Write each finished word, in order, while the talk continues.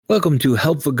Welcome to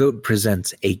Helpful Goat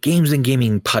Presents, a games and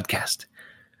gaming podcast.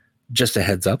 Just a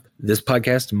heads up, this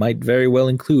podcast might very well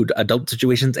include adult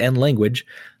situations and language,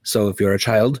 so if you're a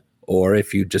child, or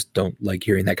if you just don't like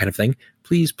hearing that kind of thing,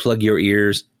 please plug your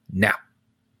ears now.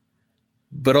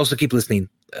 But also keep listening.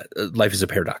 Life is a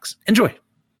paradox. Enjoy!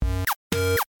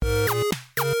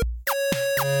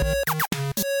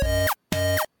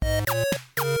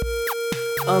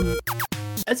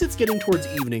 As it's getting towards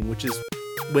evening, which is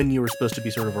when you were supposed to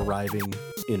be sort of arriving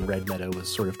in Red Meadow,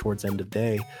 was sort of towards end of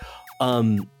day,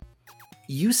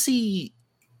 you see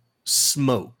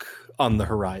smoke on the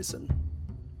horizon.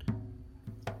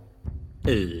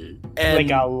 And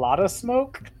Like a lot of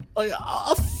smoke?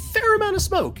 A fair amount of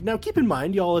smoke. Now, keep in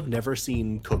mind, y'all have never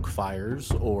seen cook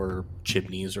fires or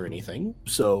chimneys or anything,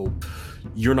 so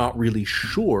you're not really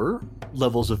sure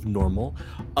levels of normal.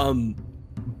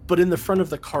 But in the front of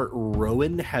the cart,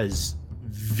 Rowan has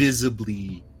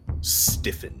visibly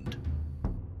stiffened.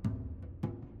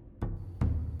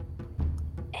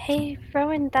 Hey,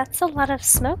 Rowan, that's a lot of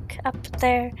smoke up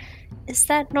there. Is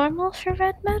that normal for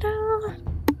Red Meadow?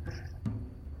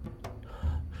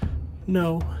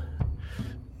 No,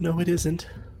 it isn't.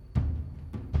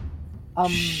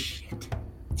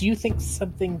 Do you think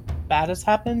something bad has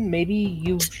happened? Maybe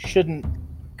you shouldn't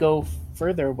go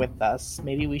further with us.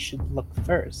 Maybe we should look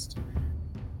first.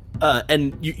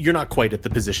 And you're not quite at the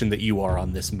position that you are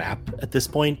on this map at this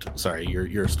point. Sorry,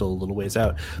 you're still a little ways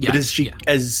out. Yeah, but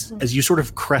as you sort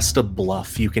of crest a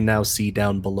bluff, you can now see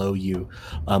down below you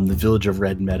the village of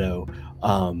Red Meadow,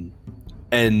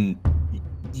 and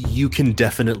you can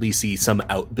definitely see some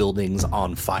outbuildings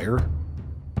on fire.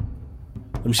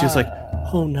 And she's like,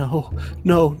 "Oh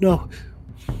no!"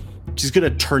 She's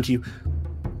gonna turn to you.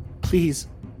 Please,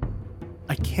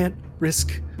 I can't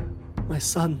risk my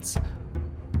sons.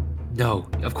 no,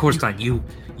 of course not. You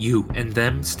and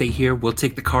them stay here. We'll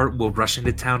take the cart. We'll rush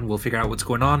into town. We'll figure out what's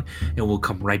going on, and we'll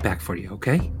come right back for you.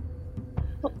 Okay?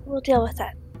 We'll deal with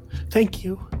that. Thank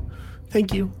you.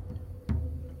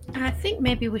 I think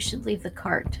maybe we should leave the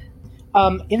cart.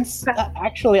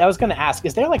 Actually, I was going to ask,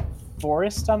 is there like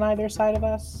forest on either side of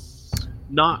us?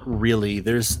 Not really.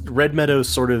 There's Red Meadow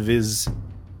sort of is,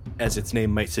 as its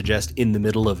name might suggest, in the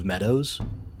middle of meadows.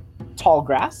 Tall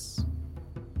grass?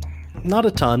 Not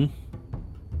a ton.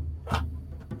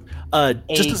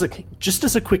 Just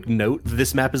as a quick note,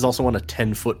 this map is also on a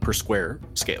 10-foot per square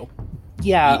scale.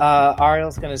 Yeah,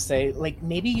 Ariel's going to say, like,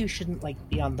 maybe you shouldn't, like,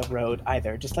 be on the road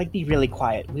either. Just, like, be really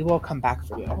quiet. We will come back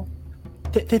for you.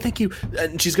 Thank you.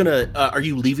 And she's gonna, are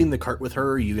you leaving the cart with her,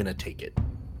 or are you gonna take it?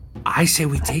 I say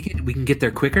we take it. We can get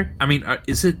there quicker. I mean,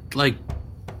 is it like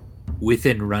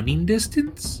within running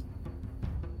distance?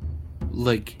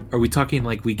 Like, are we talking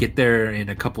like we get there in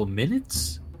a couple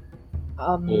minutes?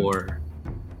 Or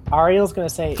Ariel's going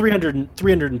to say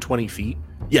 320 feet.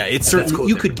 Yeah, it's That's certainly, cool,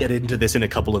 you then. could get into this in a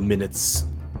couple of minutes,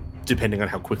 depending on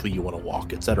how quickly you want to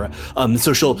walk, etc.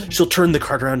 So she'll turn the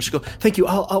cart around and she'll go, "Thank you.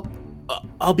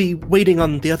 I'll be waiting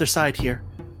on the other side here."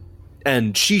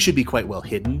 And she should be quite well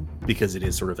hidden because it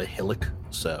is sort of a hillock.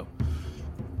 So,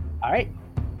 all right.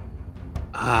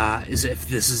 I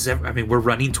mean, we're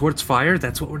running towards fire.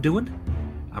 That's what we're doing.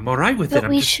 I'm all right with it. But I'm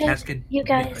we just should, asking. you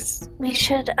guys, we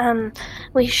should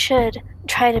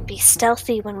try to be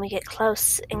stealthy when we get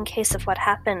close in case of what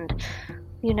happened.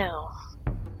 You know.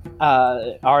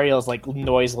 Ariel's like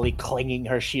noisily clinging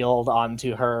her shield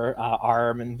onto her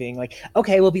arm and being like,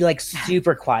 "Okay, we'll be like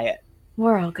super quiet."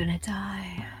 We're all gonna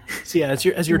die. So yeah, as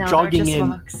you're No, jogging they're just in,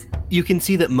 rocks. you can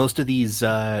see that most of these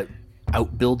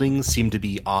outbuildings seem to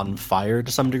be on fire to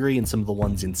some degree, and some of the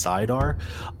ones inside are.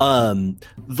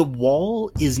 The wall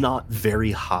is not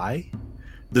very high.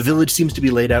 The village seems to be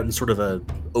laid out in sort of a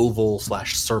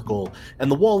oval/circle, and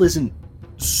the wall isn't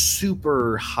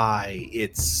super high.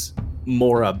 It's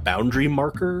more a boundary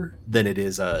marker than it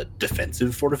is a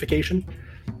defensive fortification.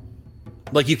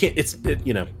 Like, you can't,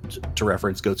 to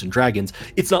reference Goats and Dragons,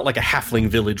 it's not like a halfling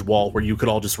village wall where you could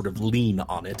all just sort of lean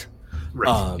on it.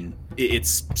 Right.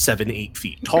 It's 7-8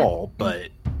 feet tall, but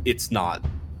it's not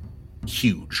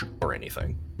huge or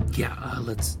anything. Yeah,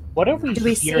 let's. What are we Do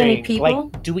we see hearing? any people?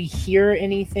 Like, do we hear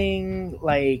anything?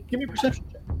 Like, Give me a perception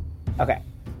check. okay,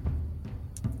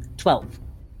 12.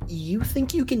 You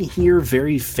think you can hear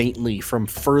very faintly from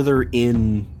further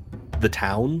in the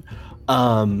town,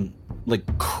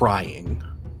 like crying.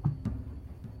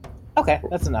 Okay,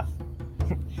 that's enough.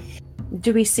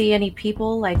 Do we see any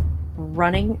people like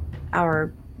running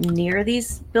or near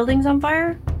these buildings on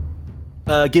fire?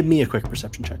 Give me a quick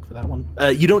perception check for that one.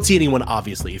 You don't see anyone,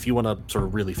 obviously. If you want to sort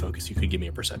of really focus, you could give me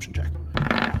a perception check.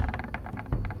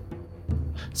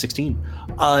 16.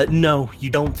 No, you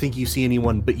don't think you see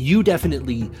anyone, but you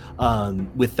definitely,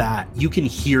 with that, you can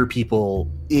hear people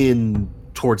in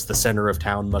towards the center of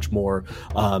town much more,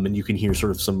 and you can hear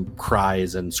sort of some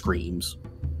cries and screams.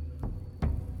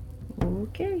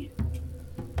 Okay.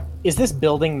 Is this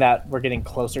building that we're getting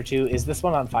closer to, is this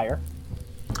one on fire?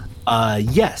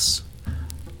 Yes.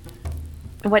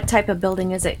 What type of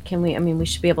building is it? We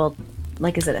should be able,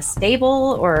 like, is it a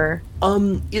stable or?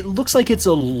 It looks like it's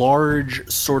a large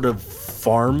sort of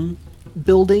farm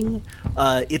building.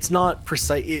 It's not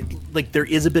precise. Like, there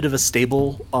is a bit of a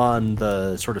stable on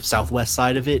the sort of southwest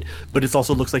side of it, but it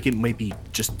also looks like it might be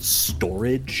just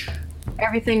storage.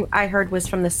 Everything I heard was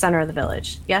from the center of the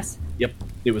village. Yes. Yep,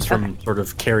 it was from sort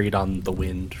of carried on the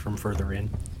wind from further in.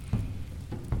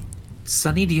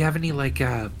 Sunny, do you have any like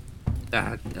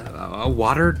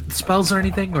water spells or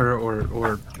anything,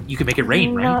 or you can make it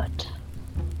rain, right?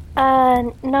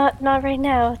 Not right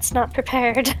now. It's not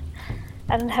prepared.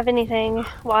 I don't have anything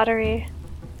watery.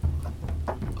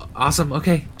 Awesome.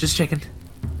 Okay, just checking.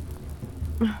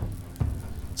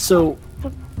 So,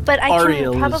 But I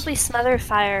Ariel can probably smother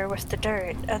fire with the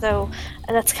dirt, although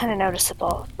that's kind of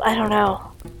noticeable. I don't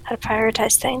know how to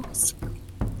prioritize things.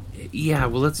 Yeah,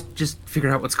 well, let's just figure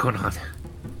out what's going on.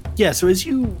 yeah. So as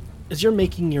you're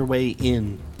making your way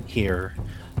in here,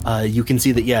 you can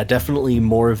see that definitely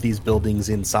more of these buildings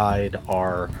inside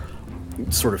are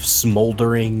sort of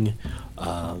smoldering,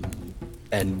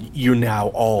 and you now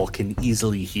all can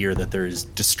easily hear that there is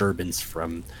disturbance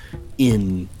from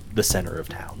in the center of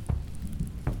town.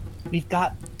 We've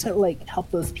got to, like, help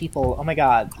those people. Oh my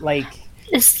god, like...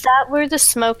 Is that where the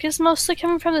smoke is mostly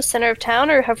coming from, the center of town,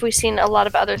 or have we seen a lot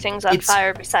of other things on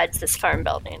fire besides this farm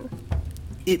building?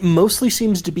 It mostly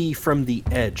seems to be from the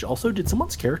edge. Also, did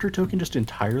someone's character token just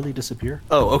entirely disappear?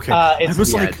 Oh, okay. It's I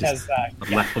was yeah, like, because,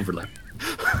 Overlap.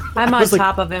 I'm on was like-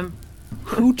 top of him.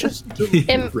 who just...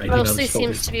 It Right on mostly his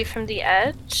shoulders. seems to be from the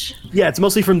edge. Yeah, it's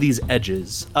mostly from these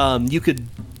edges. You could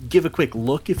give a quick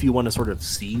look if you want to sort of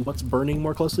see what's burning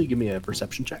more closely. Give me a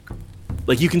perception check.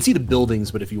 Like, you can see the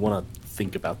buildings, but if you want to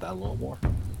think about that a little more.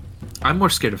 I'm more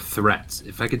scared of threats.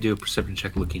 If I could do a perception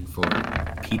check looking for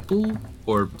people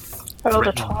or Rolled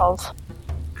a threatening 12.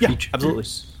 Yeah, creatures. absolutely.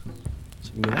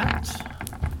 So give me that.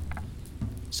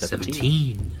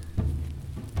 17.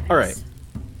 All right.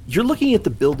 You're looking at the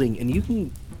building, and you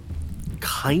can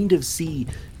kind of see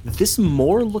this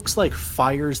more looks like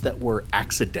fires that were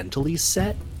accidentally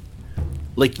set.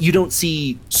 Like, you don't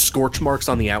see scorch marks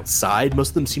on the outside. Most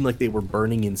of them seem like they were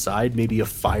burning inside. Maybe a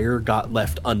fire got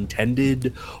left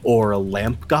untended or a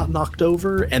lamp got knocked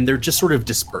over, and they're just sort of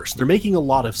dispersed. They're making a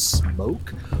lot of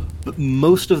smoke, but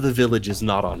most of the village is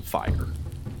not on fire.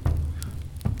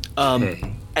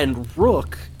 Okay. And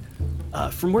Rook,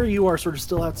 from where you are sort of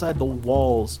still outside the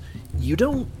walls, you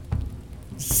don't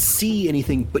see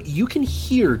anything, but you can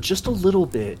hear just a little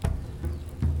bit,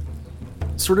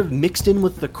 sort of mixed in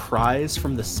with the cries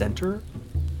from the center,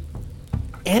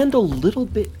 and a little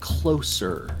bit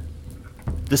closer,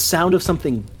 the sound of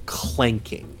something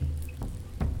clanking.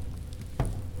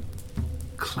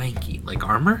 Clanky, like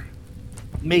armor?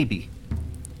 Maybe.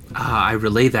 I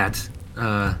relay that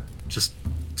just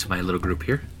to my little group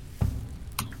here.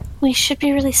 We should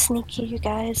be really sneaky, you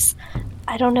guys.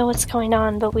 I don't know what's going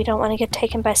on, but we don't want to get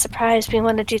taken by surprise. We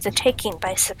want to do the taking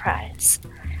by surprise.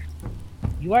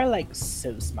 You are, like,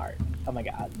 so smart. Oh my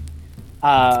god.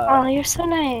 Oh, you're so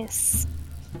nice.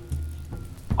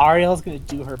 Ariel's gonna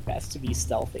do her best to be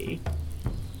stealthy.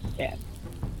 And...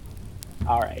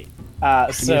 Alright. Give me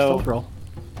a So... stealth roll.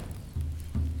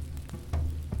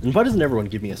 And why doesn't everyone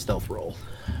give me a stealth roll?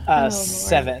 Lord.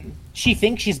 7. She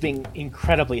thinks she's being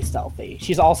incredibly stealthy.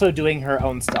 She's also doing her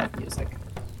own stealth music.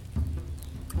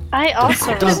 I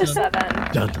also Dun, rolled a dun, 7.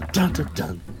 Dun, dun, dun, dun,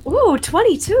 dun. Ooh,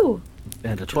 22.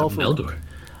 And a 12 for Rook.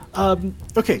 Meldor.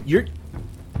 Okay,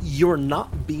 you're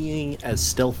not being as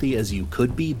stealthy as you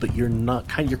could be, but you're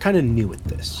kind of new at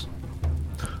this.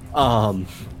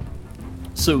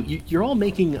 So you're all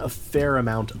making a fair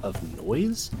amount of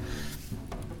noise.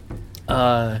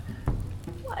 What?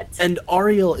 And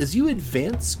Ariel, as you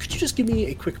advance, could you just give me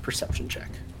a quick perception check?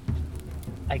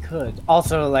 I could.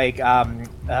 Also, like, Ariel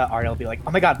will be like,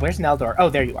 oh my god, where's Neldor? Oh,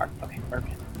 there you are. Okay,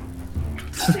 perfect.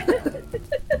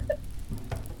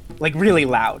 Like, really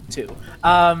loud, too.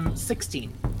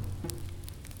 16.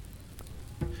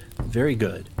 Very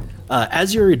good.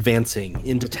 As you're advancing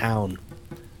into town,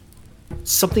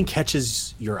 something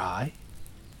catches your eye,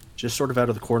 just sort of out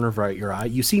of the corner of your eye.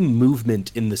 You see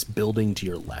movement in this building to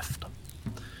your left.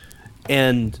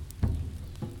 And,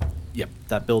 yep,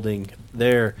 that building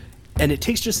there. And it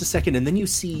takes just a second, and then you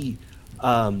see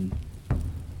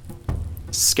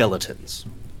skeletons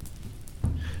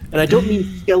And I don't mean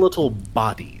skeletal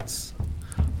bodies.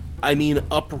 I mean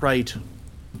upright,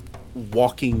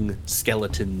 walking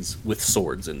skeletons with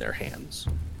swords in their hands.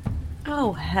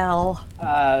 Oh, hell.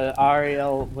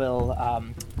 Ariel will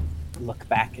look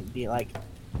back and be like,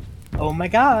 "Oh my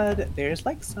god, there's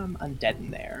like some undead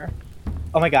in there.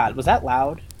 Oh my god, was that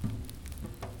loud?"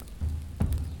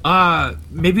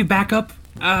 Maybe back up,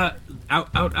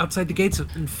 outside the gates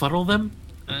and funnel them,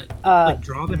 like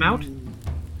draw them out.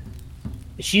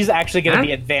 She's actually going to Huh?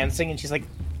 be advancing, and she's like,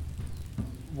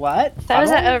 "What?" That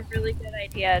was Funnel?" a really good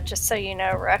idea, just so you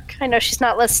know, Rook. I know she's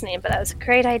not listening, but that was a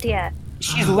great idea.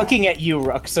 She's looking at you,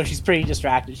 Rook, so she's pretty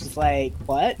distracted. She's like,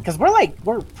 "What?" Because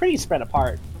we're pretty spread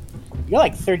apart. You're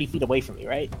like 30 feet away from me,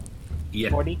 right? Yeah.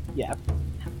 40? Yeah.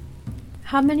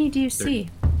 How many do you see?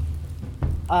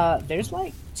 There's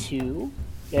like 2,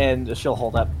 and she'll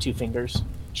hold up 2 fingers.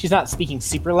 She's not speaking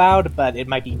super loud, but it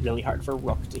might be really hard for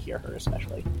Rook to hear her,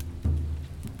 especially.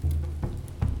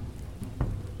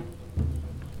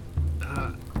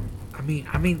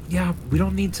 I mean, yeah. We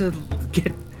don't need to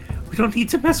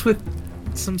mess with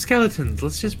some skeletons.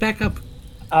 Let's just back up.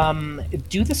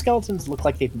 Do the skeletons look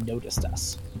like they've noticed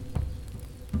us?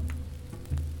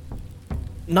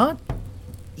 Not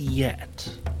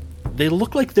yet. They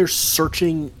look like they're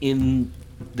searching in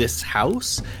this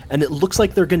house, and it looks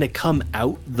like they're going to come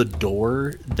out the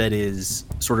door that is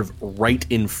sort of right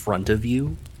in front of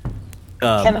you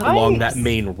along that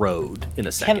main road in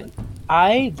a second. Can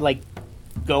I, like,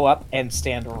 go up and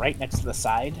stand right next to the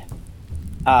side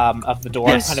of the door,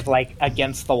 Yes. kind of like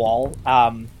against the wall?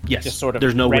 Yes, just sort of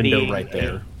there's no window readying right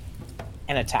there.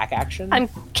 An attack action? I'm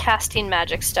casting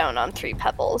Magic Stone on 3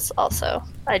 pebbles, also.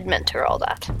 I'd meant to roll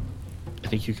that. I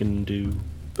think you can do...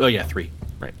 Oh, yeah, 3.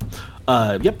 Right.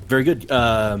 Yep, very good.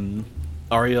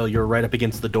 Ariel, you're right up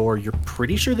against the door. You're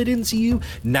pretty sure they didn't see you.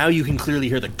 Now you can clearly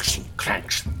hear the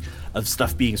clank of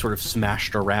stuff being sort of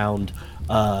smashed around.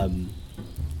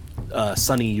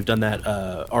 Sunny, you've done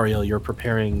that. Ariel, you're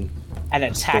preparing An a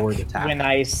attack sword attack. when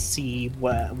I see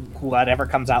whatever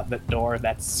comes out that door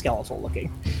that's skeletal looking.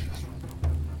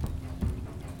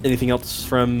 Anything else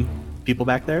from people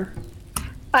back there?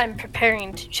 I'm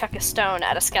preparing to chuck a stone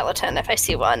at a skeleton if I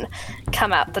see one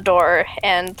come out the door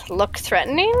and look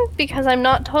threatening, because I'm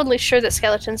not totally sure that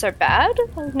skeletons are bad.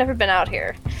 I've never been out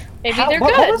here. Maybe they're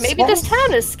what good. was- Maybe what this was-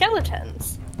 town is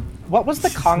skeletons. What was the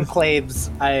Conclave's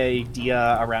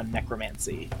idea around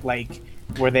necromancy? Like,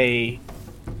 were they...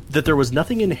 That there was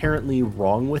nothing inherently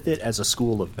wrong with it as a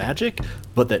school of magic,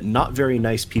 but that not very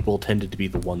nice people tended to be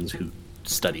the ones who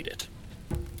studied it.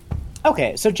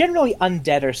 Okay, so generally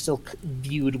undead are still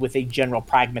viewed with a general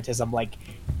pragmatism, like,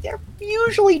 they're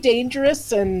usually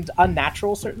dangerous and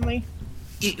unnatural, certainly.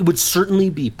 It would certainly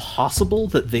be possible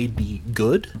that they'd be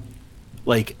good.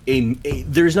 Like,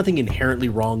 there's nothing inherently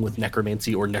wrong with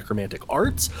necromancy or necromantic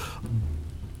arts,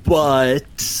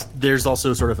 but there's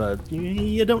also sort of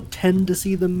you don't tend to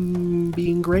see them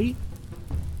being great.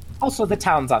 Also, the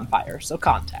town's on fire, so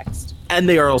context. And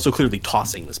they are also clearly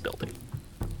tossing this building.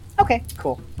 Okay,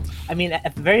 cool. I mean,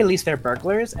 at the very least, they're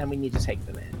burglars, and we need to take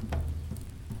them in.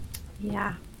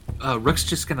 Yeah. Rook's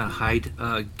just gonna hide,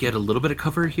 get a little bit of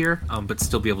cover here, but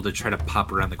still be able to try to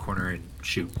pop around the corner and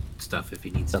shoot stuff if he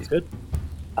needs Sounds to. good.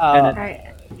 And Alright.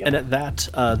 And at that,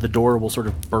 the door will sort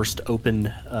of burst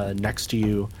open next to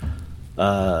you,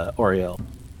 Oriel.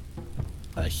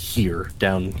 Here,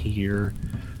 down here.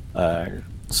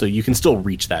 So you can still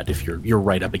reach that if you're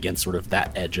right up against sort of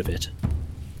that edge of it.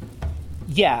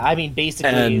 yeah, I mean, basically...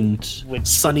 And would-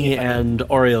 Sunny if I- and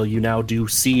Oriel, you now do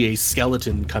see a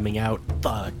skeleton coming out,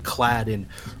 clad in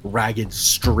ragged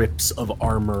strips of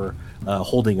armor,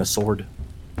 holding a sword.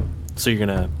 So you're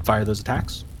gonna fire those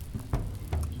attacks?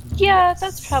 Yeah,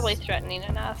 that's probably threatening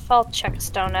enough. I'll chuck a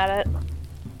stone at it.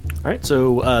 All right.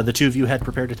 So the two of you had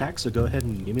prepared attacks. So go ahead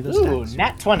and give me those Ooh, attacks.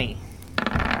 nat 20.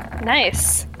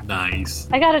 Nice. Nice.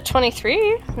 I got a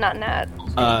 23, not nat.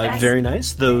 Very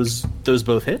nice. Those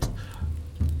both hit.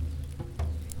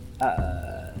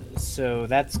 So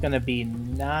that's going to be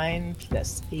 9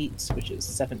 plus 8, which is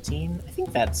 17. I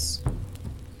think that's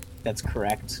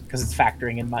correct, because it's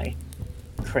factoring in my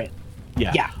crit.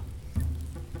 Yeah. Yeah.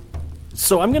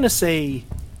 So I'm gonna say,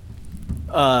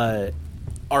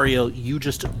 Ariel, you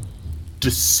just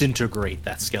disintegrate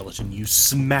that skeleton. You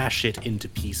smash it into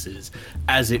pieces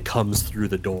as it comes through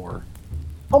the door.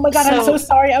 Oh my god, I'm So- so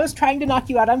sorry. I was trying to knock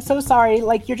you out. I'm so sorry.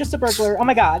 Like, you're just a burglar. Oh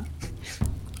my god.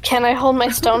 Can I hold my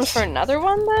stone for another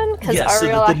one then? Because Yes, so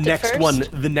Ariel that acted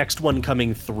first. the next one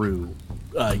coming through,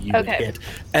 you would Okay. hit,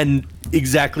 and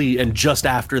just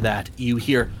after that, you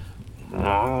hear,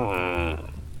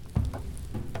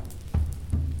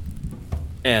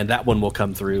 And that one will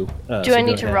come through. Do I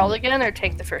need to roll again or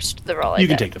take the roll? You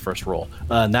can take the first roll,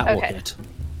 and that will Okay. hit.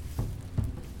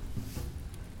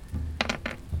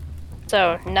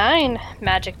 So 9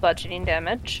 magic bludgeoning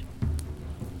damage.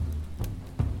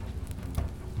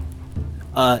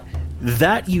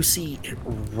 That you see it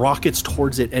rockets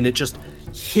towards it, and it just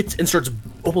hits and starts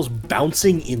almost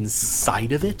bouncing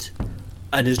inside of it,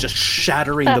 and is just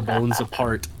shattering the bones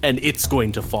apart, and it's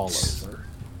going to fall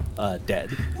over,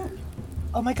 dead.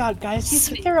 Oh my god, guys, you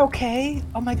think they're okay?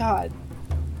 Oh my god.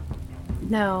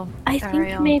 No. I think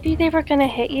Ariel. maybe they were gonna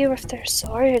hit you with their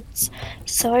swords,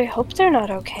 so I hope they're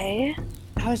not okay.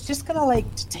 I was just gonna,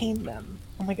 like, detain them.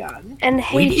 Oh my god. And We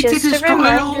hey, need to just a destroy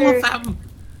all reminder, of them.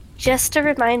 just a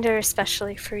reminder,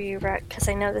 especially for you, Rhett, because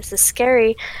I know this is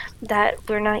scary, that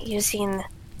we're not using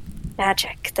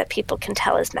magic that people can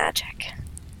tell is magic.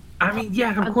 I mean,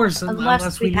 yeah, of course, Unless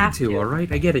unless we we need have to. to. All right,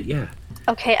 I get it. Yeah.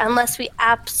 Okay, unless we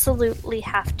absolutely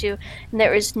have to, and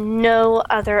there is no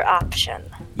other option.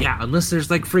 Yeah, unless there's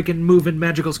like freaking moving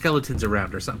magical skeletons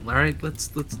around or something. All right, let's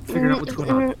figure out what's going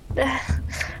on.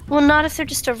 Well, not if they're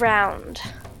just around.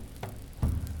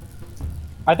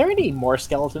 Are there any more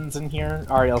skeletons in here?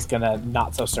 Ariel's gonna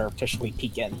not so surreptitiously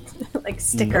peek in. Like,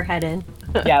 stick her head in.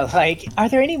 Yeah, like, are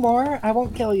there any more? I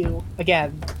won't kill you.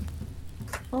 Again.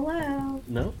 Hello.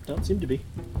 No, don't seem to be.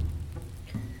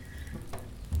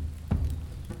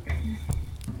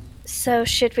 So,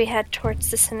 should we head towards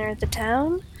the center of the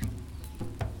town?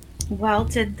 Well,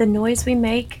 did the noise we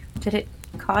make, did it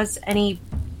cause any...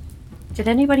 Did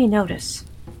anybody notice?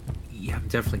 Yeah, I'm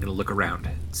definitely gonna look around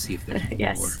and see if there's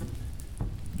Yes. more.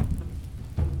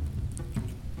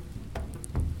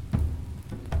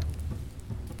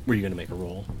 Were you going to make a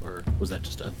roll, or was that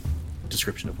just a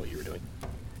description of what you were doing?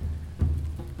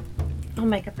 I'll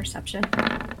make a perception.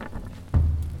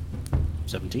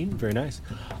 17, very nice.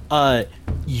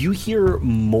 You hear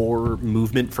more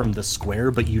movement from the square,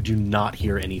 but you do not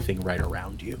hear anything right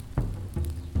around you.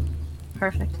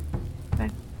 Perfect. Okay.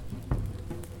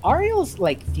 Ariel's,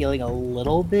 like, feeling a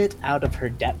little bit out of her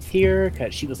depth here,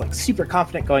 because she was, like, super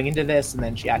confident going into this, and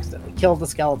then she accidentally killed the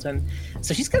skeleton.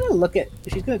 So she's gonna turn and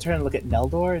look at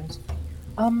Neldor,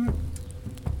 and,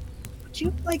 would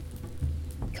you, like,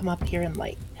 come up here and,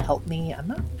 like, help me? I'm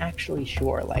not actually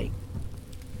sure, like,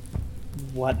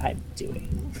 what I'm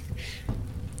doing.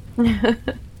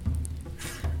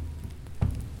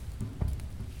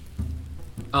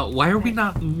 Why are we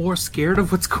not more scared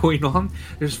of what's going on?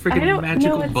 There's I freaking don't know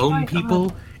magical what's bone going people,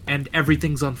 on. and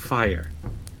everything's on fire.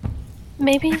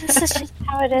 Maybe this is just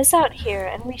how it is out here,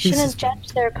 and we is shouldn't fine. judge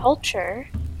their culture.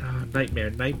 Nightmare.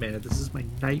 This is my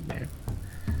nightmare.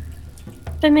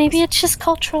 But maybe it's just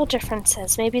cultural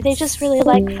differences. Maybe they just really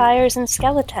like fires and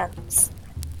skeletons.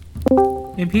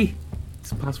 MP,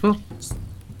 it's possible.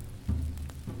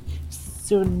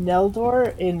 So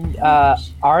Neldor and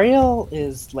Ariel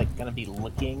is like gonna be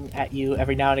looking at you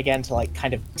every now and again to like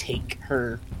kind of take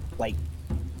her like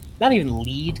not even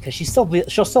lead because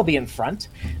she'll still be in front,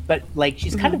 but like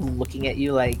she's kind of looking at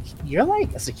you like you're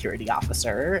like a security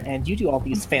officer and you do all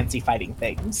these fancy fighting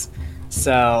things.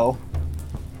 So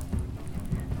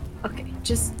Okay,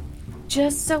 just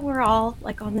so we're all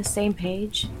like on the same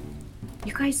page.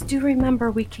 You guys do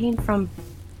remember we came from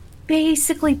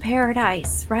basically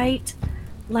paradise, right?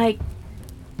 Like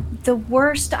the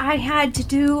worst I had to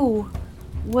do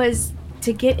was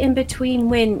to get in between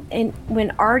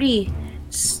when Artie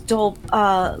stole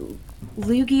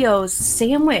Lugio's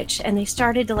sandwich and they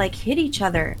started to like hit each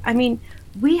other. I mean,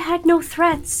 we had no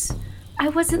threats. I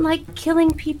wasn't like killing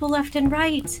people left and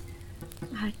right.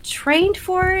 Trained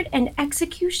for it and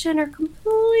execution are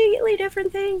completely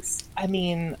different things. I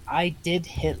mean, I did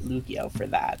hit Lugio for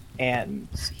that, and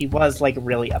he was like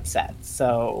really upset.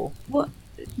 So Well,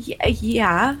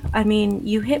 yeah. I mean,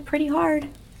 you hit pretty hard.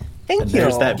 thank And you.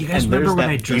 there's that, You guys and there's remember when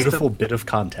I that dressed beautiful up- bit of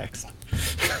context.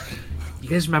 You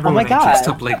guys remember Oh my when I dressed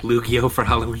God. up like Lugio for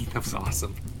Halloween? That was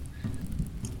awesome.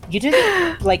 You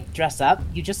didn't like dress up.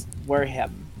 You just were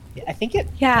him. I think it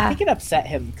upset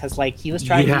him because like he was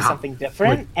trying to Yeah. do something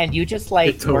different, Like, and you just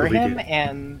like it totally were him, did.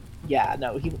 and yeah,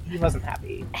 no, he wasn't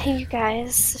happy. Hey, you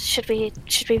guys, should we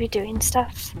be doing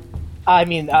stuff? I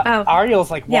mean, Ariel's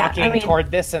like Yeah, walking I mean-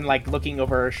 toward this and like looking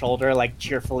over her shoulder, like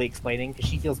cheerfully explaining because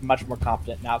she feels much more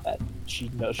confident now that she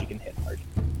knows she can hit hard.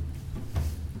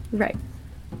 Right.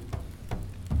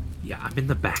 Yeah, I'm in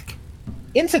the back.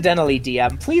 Incidentally,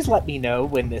 DM, please let me know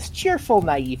when this cheerful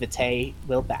naivete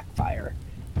will backfire.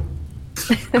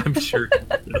 I'm sure.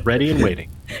 Ready and waiting.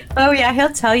 Oh yeah,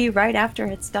 he'll tell you right after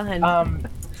it's done.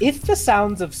 if the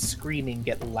sounds of screaming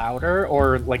get louder,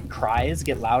 or like cries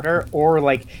get louder, or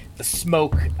like the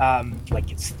smoke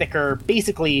like it's thicker,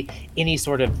 basically any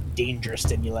sort of danger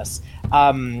stimulus,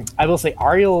 I will say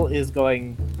Ariel is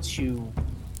going to,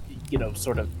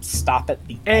 sort of stop at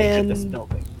the edge of this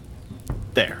building.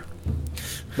 There.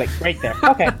 Like right there.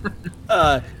 Okay.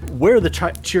 Where the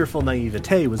cheerful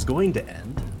naivete was going to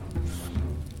end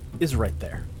is right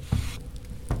there.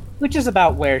 Which is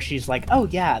about where she's like, oh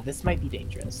yeah, this might be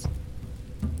dangerous.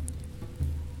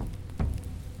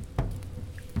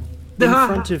 In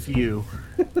front of you,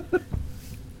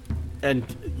 and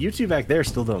you two back there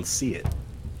still don't see it,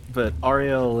 but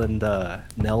Ariel and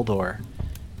Neldor,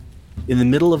 in the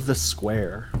middle of the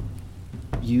square,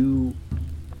 you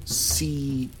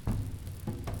see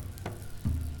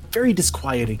very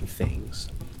disquieting things.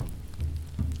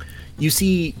 You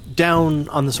see down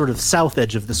on the sort of south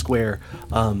edge of the square,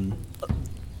 a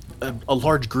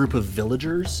large group of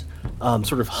villagers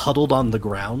sort of huddled on the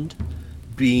ground,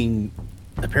 being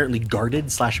apparently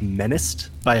guarded /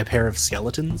 menaced by a pair of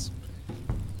skeletons.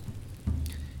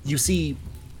 You see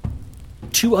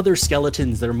 2 other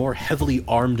skeletons that are more heavily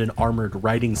armed and armored,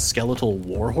 riding skeletal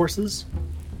war horses,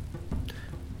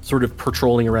 sort of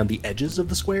patrolling around the edges of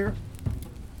the square.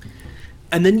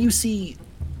 And then you see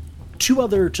 2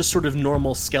 other just sort of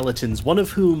normal skeletons, one of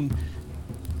whom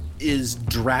is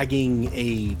dragging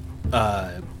a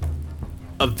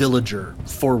villager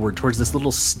forward towards this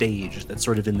little stage that's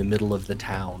sort of in the middle of the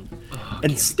town.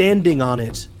 And standing on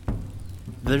it,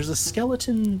 there's a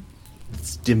skeleton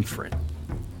that's different.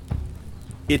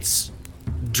 It's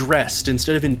dressed,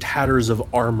 instead of in tatters of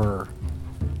armor,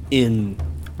 in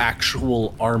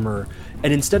actual armor.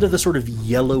 And instead of the sort of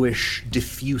yellowish,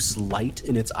 diffuse light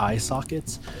in its eye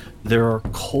sockets, there are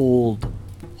cold,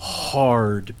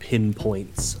 hard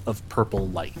pinpoints of purple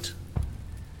light.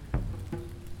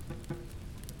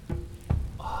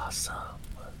 Awesome.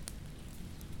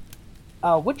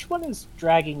 Which one is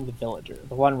dragging the villager?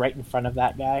 The one right in front of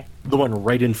that guy? The one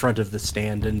right in front of the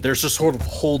stand, and they're just sort of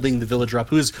holding the villager up,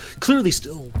 who is clearly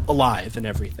still alive and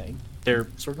everything. They're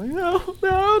sort of like,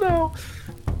 no.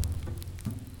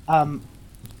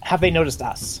 Have they noticed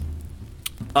us?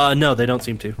 No, they don't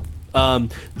seem to.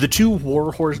 The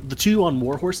 2 on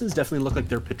war horses definitely look like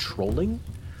they're patrolling.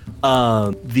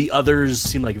 The others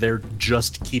seem like they're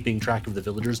just keeping track of the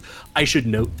villagers. I should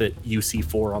note that you see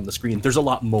 4 on the screen. There's a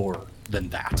lot more than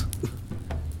that.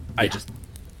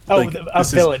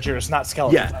 Villagers, not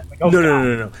skeletons. Yeah. Like, oh,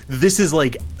 No. This is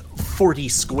like 40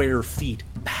 square feet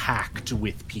packed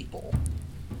with people.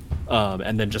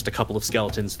 And then just a couple of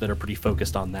skeletons that are pretty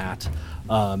focused on that.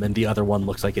 And the other one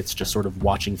looks like it's just sort of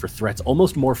watching for threats,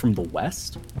 almost more from the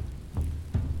west.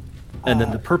 And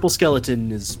then the purple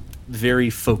skeleton is very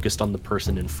focused on the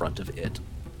person in front of it.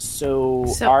 So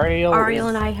Ariel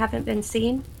and I haven't been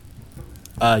seen?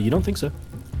 You don't think so?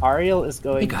 Ariel is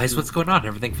going Hey guys, what's going on?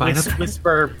 Everything fine?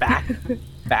 whisper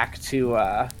back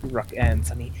to Rook and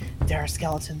Sunny. There are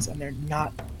skeletons and they're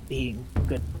not being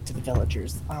good to the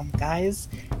villagers. Guys,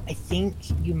 I think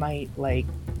you might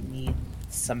need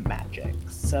some magic.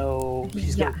 So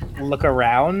she's gonna look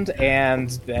around and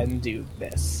then do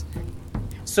this.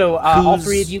 So all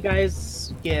 3 of you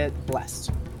guys get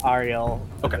blessed. Ariel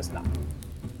does not.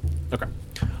 Okay.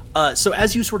 So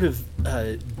as you sort of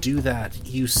do that,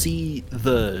 you see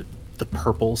the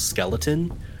purple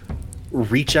skeleton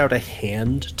reach out a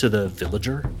hand to the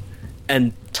villager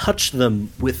and touch them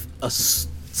with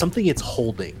something it's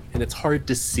holding, and it's hard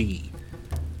to see.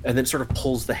 And then sort of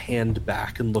pulls the hand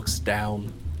back and looks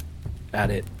down at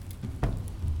it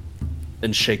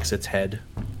and shakes its head.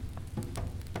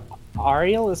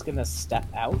 Ariel is going to step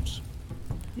out.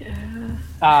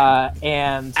 Yeah.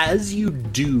 And as you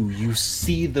do, you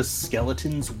see the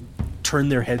skeletons turn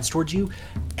their heads towards you,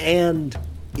 and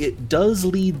it does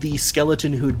lead the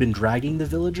skeleton who had been dragging the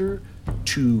villager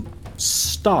to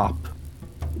stop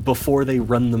before they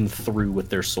run them through with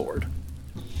their sword.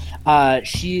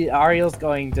 Ariel's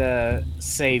going to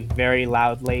say very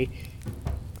loudly,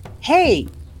 "Hey,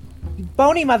 you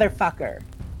bony motherfucker!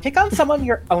 Pick on someone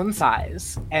your own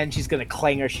size." And she's going to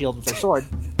clang her shield with her sword.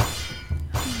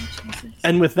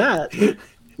 And with that,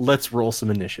 let's roll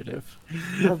some initiative.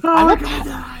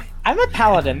 I'm a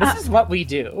paladin. This is what we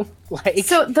do.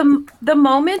 So the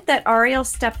moment that Ariel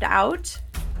stepped out,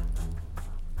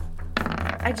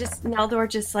 Neldor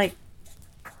just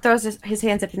throws his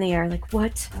hands up in the air, like,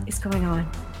 what is going on?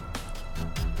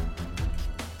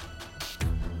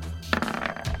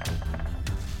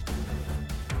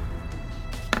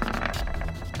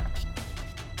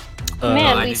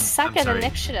 Man, we suck at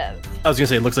initiative. I was gonna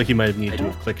say, it looks like you might need to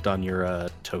have clicked on your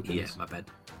token. Yeah, my bad.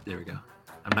 There we go.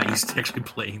 I'm not used to actually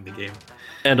playing the game.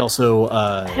 And also,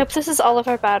 I hope this is all of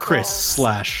our bad Chris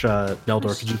rolls. /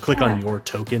 Neldor, could you click on your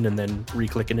token and then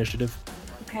re-click initiative?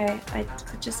 Okay, I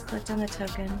just clicked on the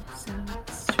token, so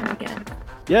let's try again.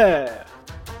 Yeah.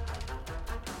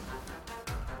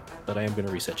 But I am going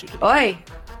to reset you to the Oi!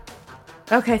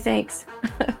 Okay, thanks.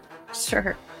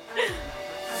 Sure.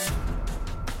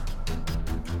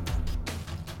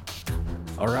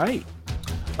 All right.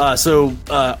 So,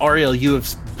 Ariel, you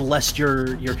have blessed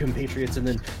your compatriots and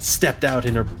then stepped out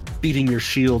and are beating your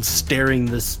shield, staring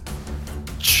this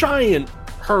giant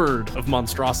herd of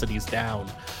monstrosities down.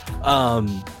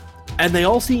 And they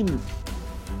all seem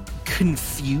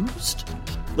confused.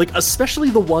 Like, especially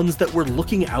the ones that were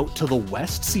looking out to the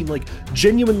west seem like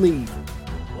genuinely...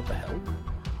 What the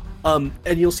hell?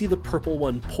 And you'll see the purple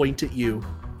one point at you.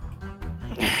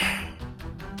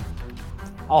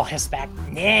 I'll hiss back,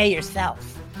 nah,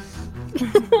 yourself.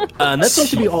 And that's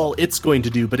supposed to be all it's going to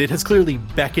do, but it has clearly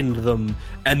beckoned them,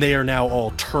 and they are now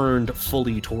all turned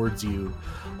fully towards you.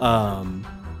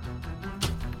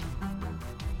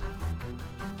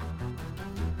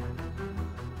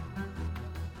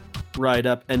 Ride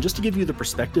up, and just to give you the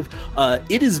perspective,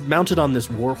 it is mounted on this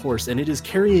warhorse, and it is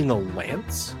carrying a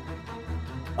lance.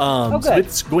 So good.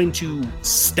 it's going to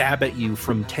stab at you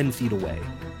from 10 feet away.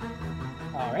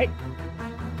 All right.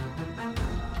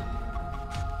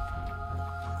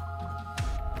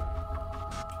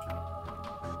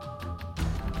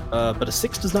 But a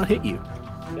 6 does not hit you.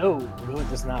 No, it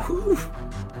does not.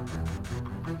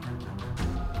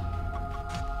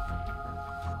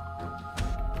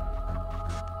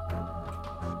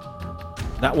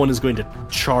 That one is going to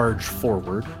charge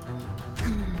forward.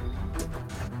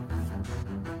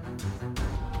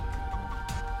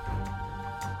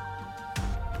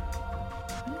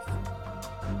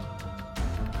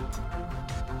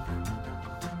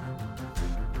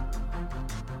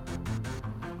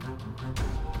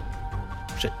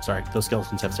 Shit, sorry. Those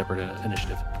skeletons have separate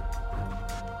initiative.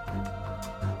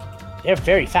 They're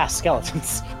very fast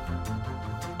skeletons.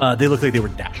 They look like they were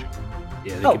dashing.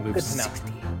 Yeah, they Oh, can move good to know.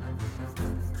 60.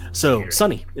 So,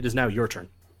 Sunny, it is now your turn.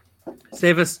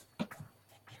 Save us.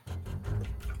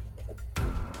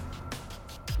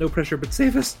 No pressure, but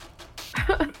save us.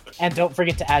 And don't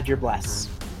forget to add your bless.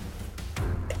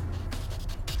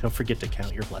 Don't forget to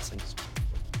count your blessings.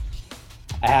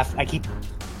 I keep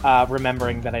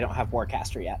remembering that I don't have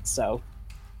Warcaster yet, so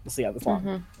we'll see how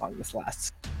long this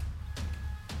lasts.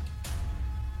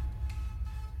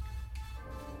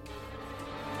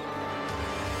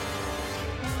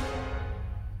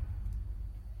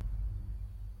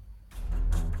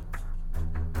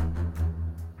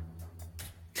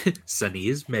 Sunny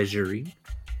is measuring.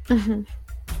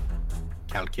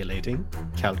 Calculating.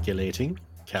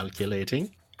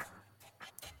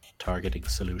 Targeting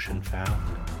solution found.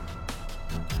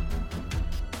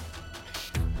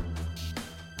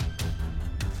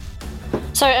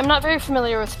 Sorry, I'm not very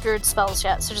familiar with druid spells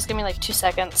yet, so just give me like 2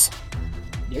 seconds.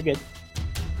 You're good.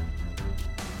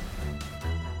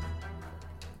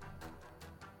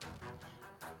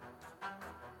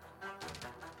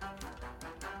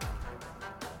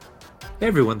 Hey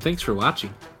everyone, thanks for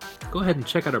watching. Go ahead and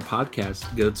check out our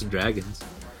podcast, Goats and Dragons,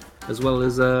 as well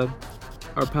as our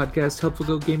podcast, Helpful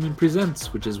Goat Gaming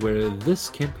Presents, which is where this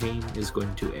campaign is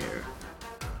going to air.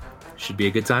 Should be a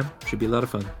good time. Should be a lot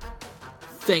of fun.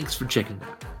 Thanks for checking it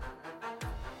out.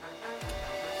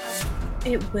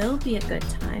 It will be a good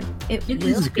time. It It will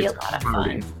is be a good lot of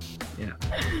time. fun. Yeah.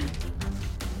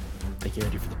 Thank you,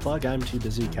 Andy, for the plug. I'm too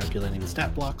busy calculating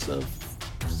stat blocks of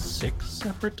 6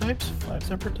 separate types, 5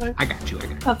 separate types. I got you.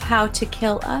 Of how to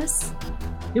kill us,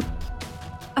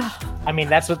 I mean,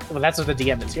 that's what the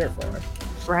DM is here for.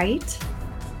 right?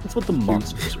 That's what the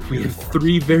monsters are We here have for.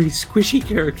 3 very squishy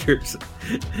characters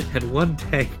and 1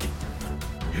 tank.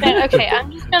 And, okay,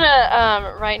 I'm just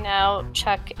gonna right now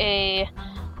chuck a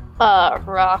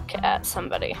rock at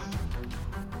somebody.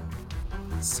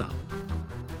 Solid.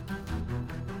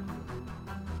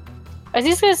 Are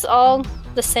these guys all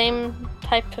the same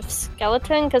type of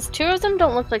skeleton? Because 2 of them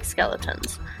don't look like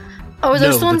skeletons. Oh, are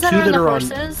those No, the ones the that 2 are on that the are on-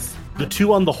 horses? The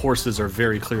 2 on the horses are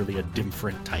very clearly a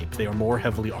different type. They are more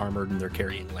heavily armored and they're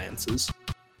carrying lances.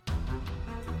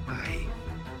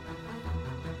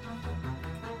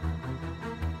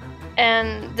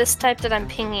 And this type that I'm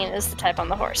pinging is the type on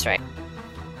the horse, right?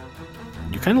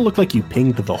 You kind of look like you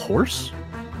pinged the horse.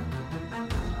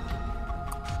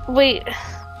 Wait,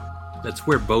 That's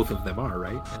where both of them are,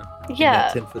 right? In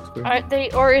yeah. that 10-foot square. Aren't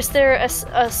they? Or is there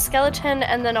a skeleton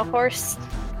and then a horse?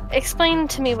 Explain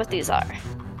to me what these are.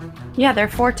 Yeah, there are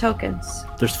 4 tokens.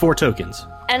 There's 4 tokens.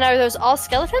 And are those all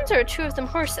skeletons or are 2 of them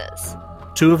horses?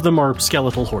 2 of them are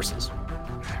skeletal horses.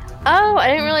 Oh, I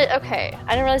didn't really. Okay,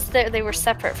 I didn't realize that they were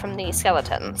separate from the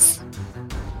skeletons.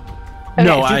 Okay.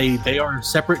 No, they are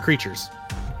separate creatures.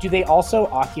 Do they also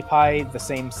occupy the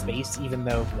same space, even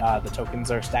though the tokens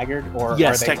are staggered? Or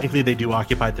Yes, are they... technically they do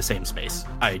occupy the same space.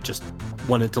 I just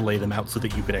wanted to lay them out so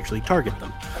that you could actually target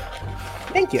them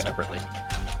Thank you. separately.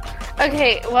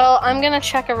 Okay, well, I'm gonna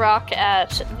check a rock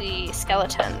at the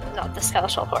skeleton, not the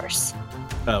skeletal horse.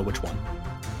 Which one?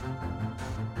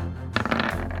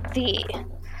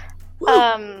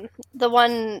 The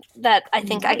one that I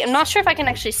think I'm not sure if I can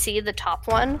actually see the top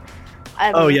one.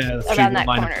 Oh, yeah, that's true. around that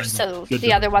Line of corner. sight. So Good the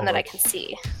to other one that follow. I can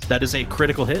see. That is a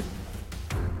critical hit.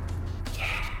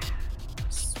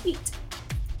 Sweet.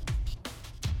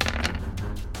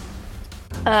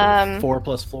 4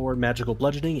 plus 4 magical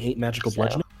bludgeoning, 8 magical So-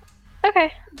 bludgeoning.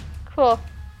 Okay, cool.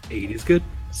 8 is good.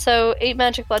 So 8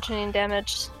 magic bludgeoning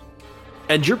damage.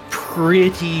 And you're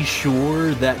pretty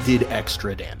sure that did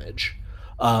extra damage.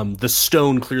 The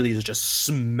stone clearly is just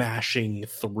smashing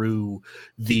through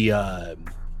the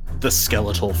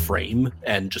skeletal frame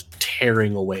and just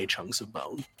tearing away chunks of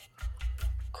bone.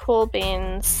 Cool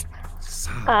beans.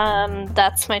 Solid.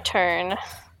 That's my turn.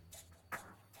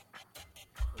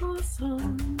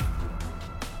 Awesome.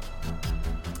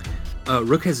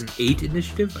 Rook has an 8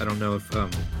 initiative. I don't know if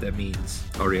that means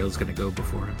Ariel's going to go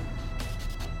before him.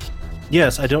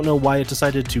 Yes, I don't know why it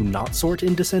decided to not sort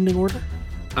in descending order.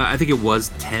 I think it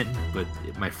was 10, but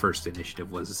my first initiative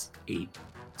was 8,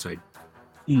 so I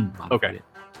modified okay. it.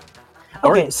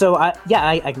 Okay, so I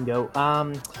can go.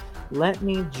 Let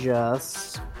me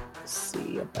just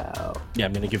see about. Yeah,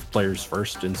 I'm going to give players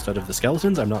first instead of the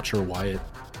skeletons. I'm not sure why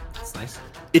That's nice.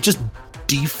 it just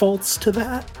defaults to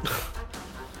that.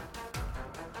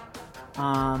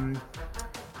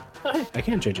 Hey, I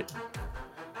can change it.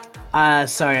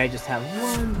 Sorry, I just have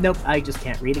one. Nope, I just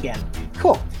can't read again.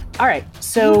 Cool. All right,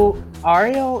 so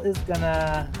Ariel is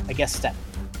gonna, I guess, step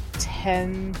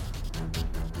 10.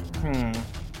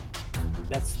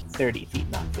 That's 30 feet,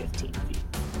 not 15 feet.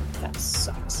 That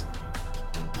sucks.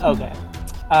 Okay.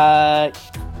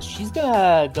 She's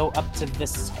gonna go up to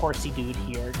this horsey dude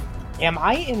here. Am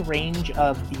I in range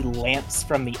of the lance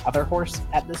from the other horse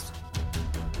at this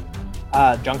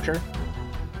juncture?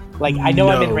 Like, I know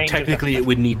I'm in range technically of it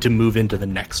would need to move into the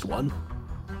next one.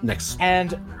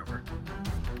 And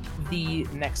the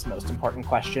next most important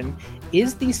question,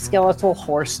 is the skeletal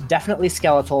horse definitely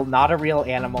skeletal, not a real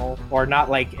animal, or not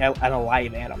like an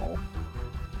alive animal?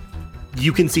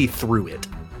 You can see through it.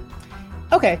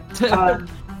 Okay.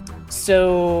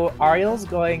 So Ariel's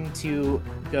going to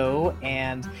go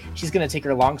and she's going to take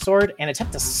her longsword and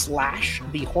attempt to slash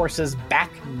the horse's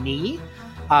back knee,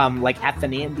 like at the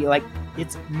knee, and be like,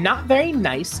 it's not very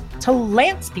nice to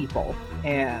lance people.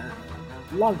 And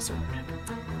longsword.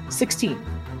 16.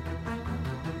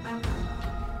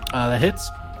 That hits.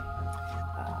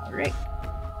 All right.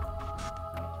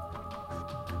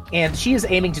 And she is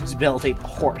aiming to debilitate the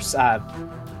horse,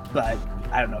 but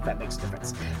I don't know if that makes a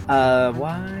difference.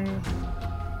 Why?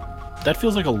 That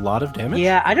feels like a lot of damage.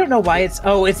 Yeah, I don't know why it's...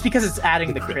 Oh, it's because it's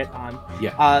adding the crit. crit on.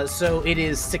 Yeah. So it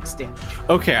is 6 damage.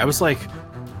 Okay, I was like,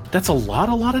 that's a lot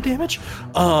of damage.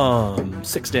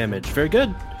 6 damage. Very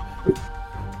good.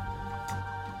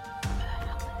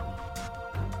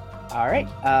 All right,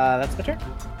 that's my turn.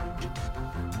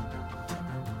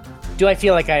 Do I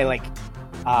feel like I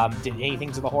did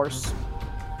anything to the horse?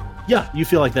 Yeah, you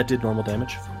feel like that did normal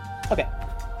damage. Okay.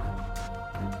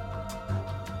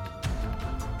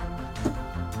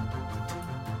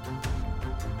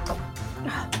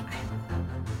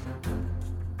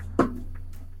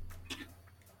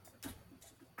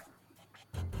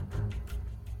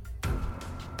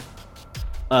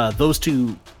 Those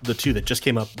two, the two that just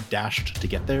came up, dashed to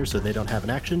get there, so they don't have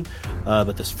an action.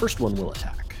 But this first one will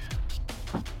attack.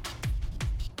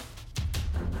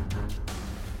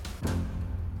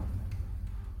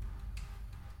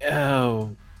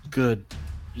 Oh, good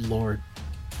lord.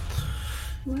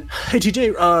 Hey,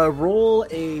 TJ, roll a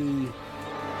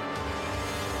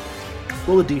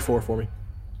d4 for me.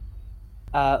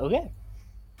 Okay.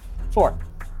 4.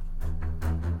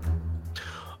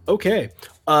 Okay.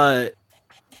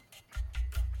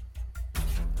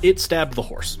 It stabbed the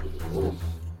horse.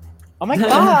 Oh my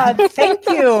god, thank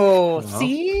you!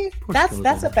 See? poor That's a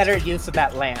skeleton. better use of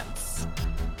that lance.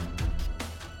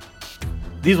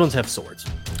 These ones have swords.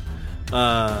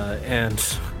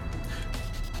 And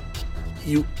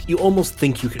you almost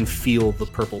think you can feel the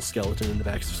purple skeleton in the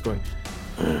back just going.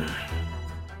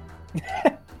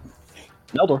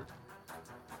 Neldor.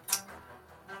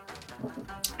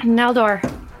 Neldor.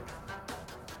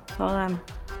 Hold on.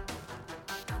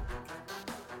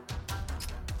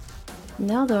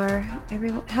 Neldor,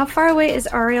 everyone. How far away is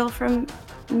Ariel from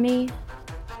me?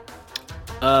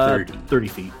 30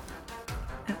 feet.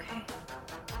 Okay.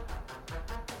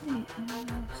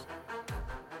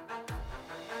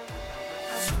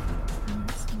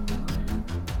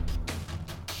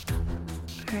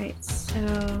 Alright,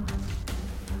 so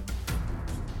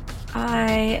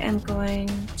I am going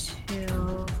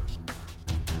to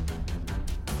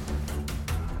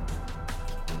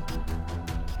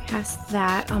cast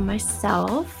that on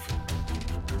myself.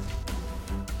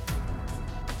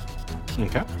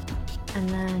 Okay. And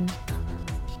then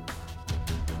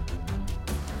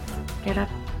get up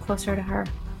closer to her.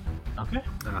 Okay.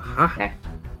 Uh-huh. Okay.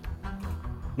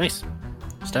 Nice.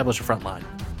 Establish a front line.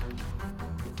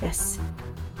 Yes.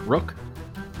 Rook.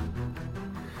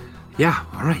 Yeah,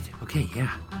 all right. Okay,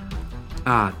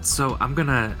 yeah. So I'm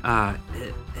gonna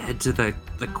head to the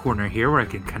corner here where I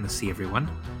can kind of see everyone.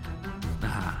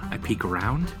 I peek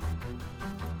around.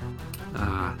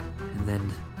 And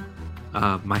then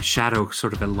my shadow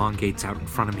sort of elongates out in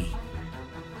front of me.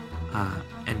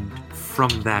 And from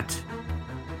that,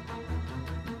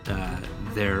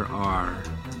 there are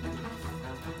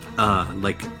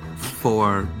like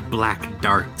 4 black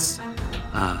darts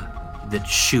that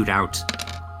shoot out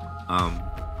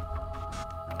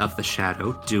of the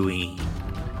shadow, doing.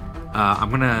 I'm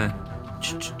gonna.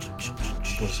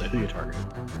 What's that? Who you targeting?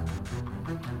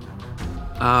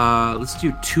 Let's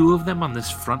do 2 of them on this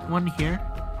front one here,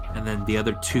 and then the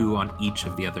other 2 on each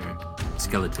of the other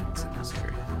skeletons in this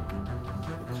area.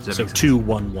 Does that So make sense? 2,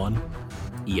 1, 1.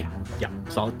 Yeah. Yeah,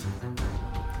 solid.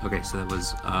 Okay, so that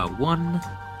was 1,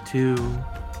 2,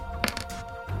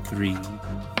 3,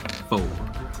 4.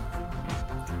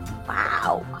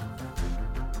 Wow.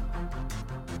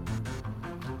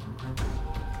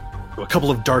 A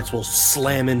couple of darts will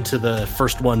slam into the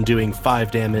first one, doing 5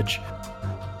 damage.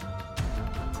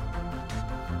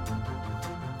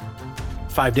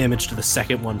 5 damage to the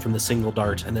second one from the single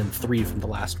dart, and then 3 from the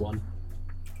last one.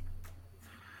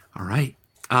 All right.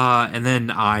 And then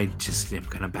I just am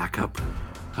gonna back up,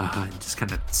 and just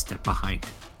kind of step behind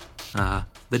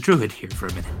the druid here for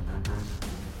a minute.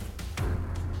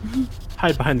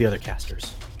 Hide behind the other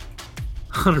casters.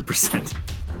 100%.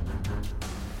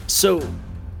 So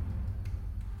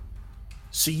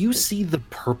you see the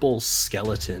purple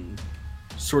skeleton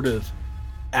sort of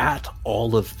at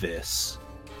all of this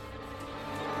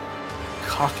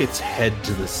cock its head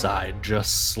to the side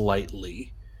just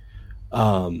slightly.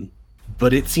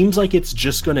 But it seems like it's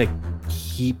just going to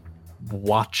keep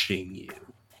watching you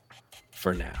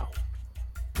for now.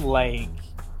 Like,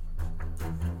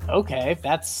 okay,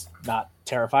 that's not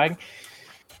terrifying.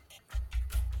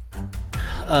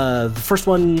 The first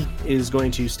one is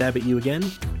going to stab at you again,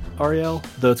 Ariel,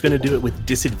 though it's going to do it with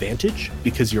disadvantage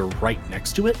because you're right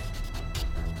next to it.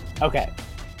 Okay.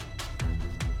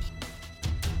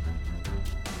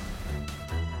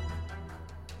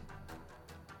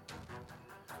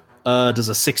 Does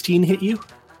a 16 hit you?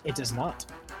 It does not.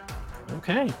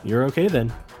 Okay, you're okay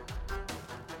then.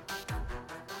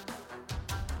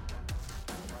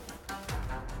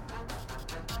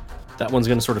 That one's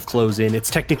going to sort of close in. It's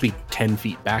technically 10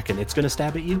 feet back, and it's going to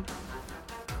stab at you.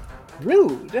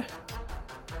 Rude.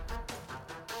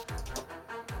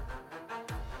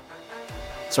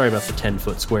 Sorry about the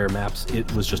 10-foot square maps.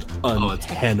 It was just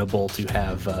untenable to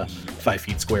have 5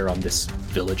 feet square on this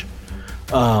village.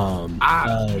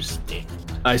 I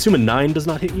assume a 9 does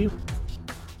not hit you?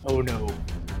 Oh no.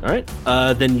 All right.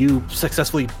 Then you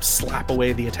successfully slap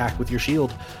away the attack with your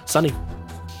shield. Sunny.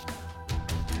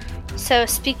 So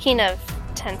speaking of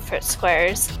 10-foot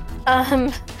squares,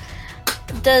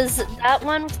 does that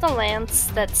one with the lance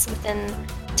that's within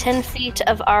 10 feet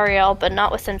of Ariel but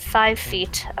not within 5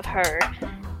 feet of her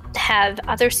have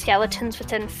other skeletons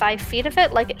within 5 feet of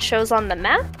it like it shows on the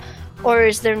map? Or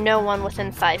is there no one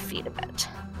within 5 feet of it?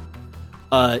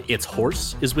 Its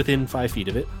horse is within 5 feet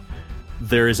of it.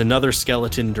 There is another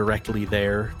skeleton directly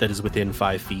there that is within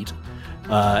 5 feet.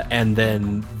 And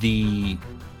then the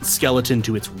skeleton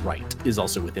to its right is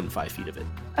also within 5 feet of it.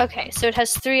 Okay, so it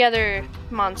has 3 other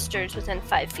monsters within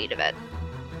 5 feet of it.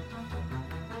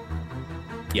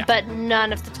 Yeah. But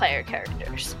none of the player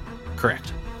characters.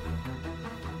 Correct.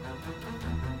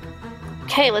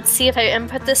 Okay, let's see if I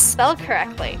input this spell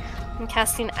correctly. I'm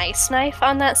casting Ice Knife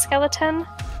on that skeleton.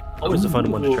 Always a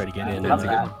fun one to try to get in. That's a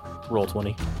good Roll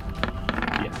 20.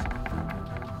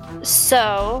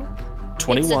 So,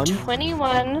 21. it's a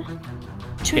 21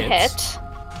 to Hits. hit.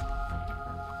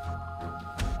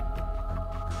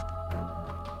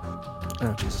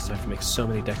 Oh, Jesus, I have to make so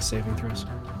many dex saving throws.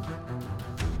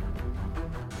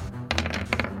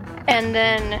 And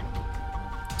then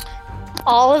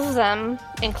all of them,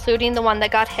 including the one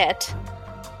that got hit,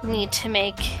 need to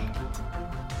make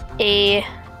a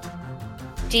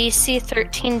DC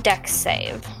 13 Dex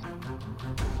save.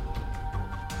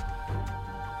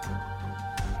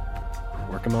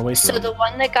 Working my way through. So the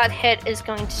one that got hit is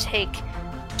going to take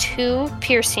 2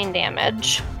 piercing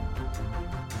damage.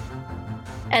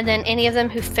 And then any of them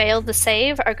who failed the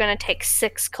save are going to take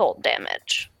 6 cold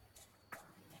damage.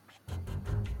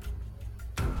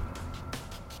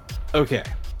 Okay.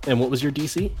 And what was your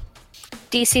DC?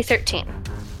 DC 13.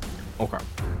 Okay.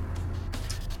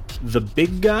 The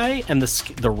big guy and the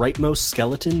rightmost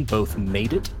skeleton both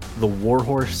made it. The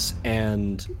warhorse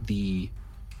and the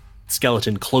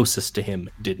skeleton closest to him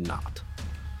did not.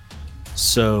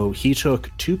 So he took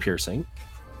 2 piercing.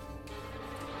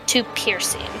 2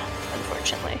 piercing,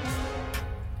 unfortunately.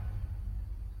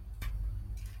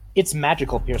 It's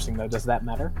magical piercing, though. Does that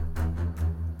matter?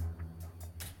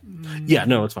 Yeah,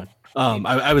 no, it's fine.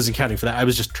 I wasn't counting for that. I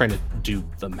was just trying to do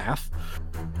the math.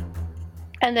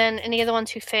 And then any of the ones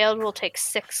who failed will take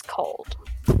 6 cold.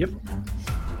 Yep.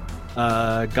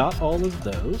 Got all of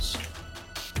those.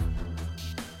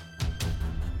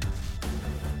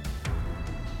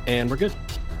 And we're good.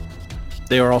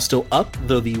 They are all still up,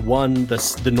 though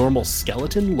the normal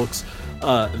skeleton looks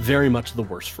very much the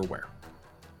worse for wear.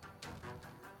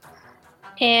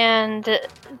 And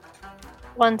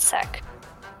 1 sec.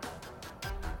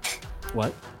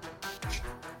 What?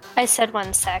 I said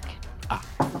 1 sec.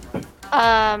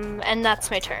 And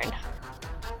that's my turn.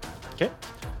 Okay.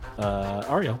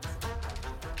 Ariel.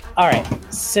 All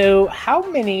right. So how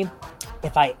many,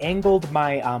 if I angled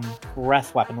my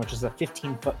breath weapon, which is a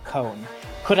 15-foot cone,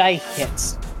 could I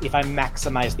hit if I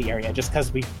maximize the area? Just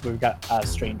because we've got a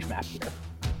strange map here.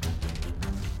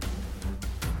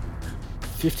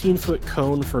 15-foot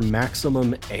cone for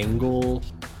maximum angle.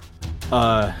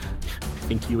 I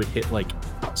think you would hit like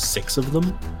 6 of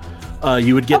them.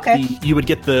 You would get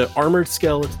the armored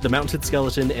skeleton, the mounted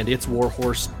skeleton, and its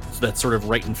warhorse that's sort of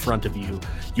right in front of you.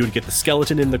 You would get the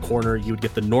skeleton in the corner. You would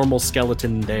get the normal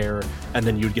skeleton there, and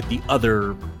then you would get the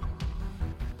other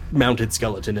mounted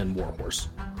skeleton and warhorse.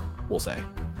 We'll say.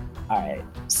 All right.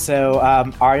 So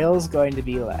Ariel's going to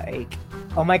be like,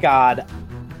 "Oh my god,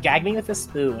 gag me with a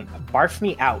spoon, barf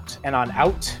me out," and on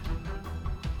out,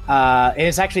 it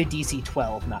is actually DC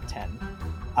 12, not 10.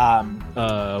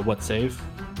 What save?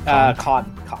 Con.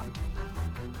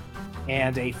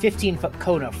 And a 15-foot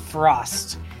cone of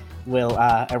frost will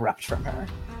erupt from her.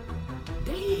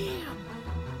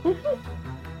 Damn.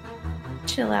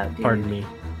 Chill out, dude. Pardon me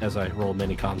as I roll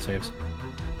many con saves.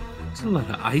 There's a lot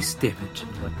of ice damage and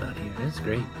whatnot here. That's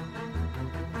great.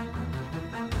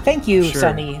 Thank you, Sure.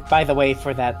 Sunny, by the way,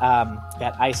 for that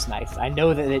that ice knife. I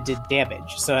know that it did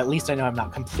damage, so at least I know I'm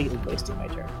not completely wasting my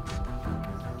turn.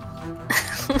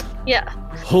 Yeah.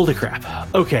 Holy crap.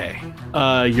 Okay.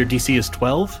 Your DC is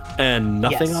 12 and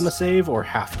nothing Yes. on the save or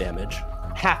half damage?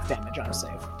 Half damage on a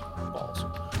save. Balls.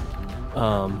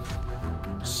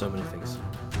 So many things.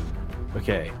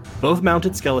 Okay. Both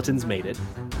mounted skeletons made it.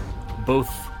 Both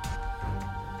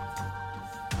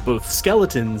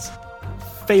skeletons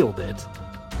failed it.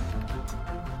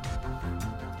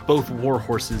 Both war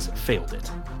horses failed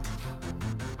it.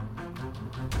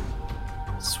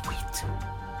 Sweet.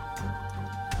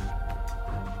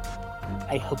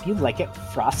 I hope you like it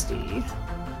frosty.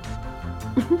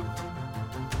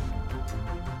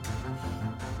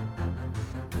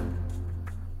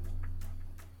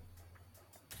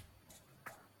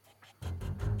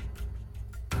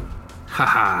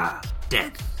 Haha.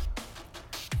 Dead.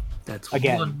 That's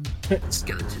Again. one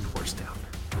skeleton horse down.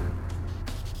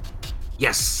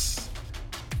 Yes.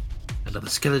 Another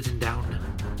skeleton down.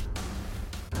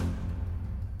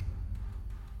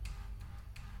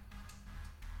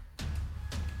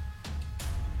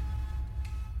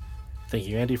 Thank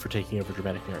you, Andy, for taking over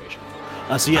dramatic narration.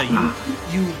 So yeah,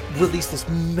 you release this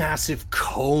massive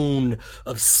cone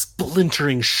of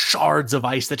splintering shards of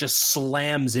ice that just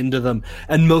slams into them,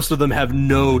 and most of them have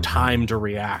no time to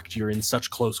react. You're in such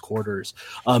close quarters.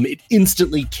 It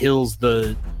instantly kills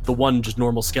the one just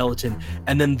normal skeleton,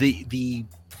 and then the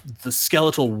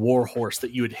skeletal warhorse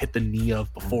that you had hit the knee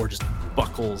of before just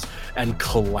buckles and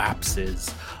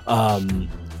collapses.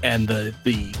 And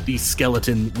the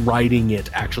skeleton riding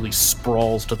it actually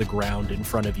sprawls to the ground in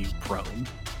front of you, prone.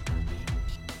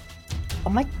 Oh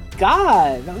my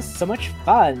god, that was so much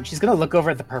fun. She's gonna look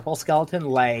over at the purple skeleton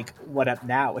like, what up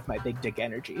now with my big dick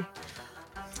energy?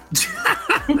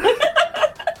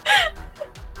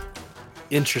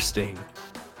 Interesting.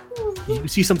 You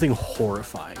see something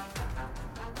horrifying.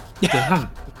 Yeah.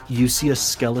 You see a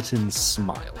skeleton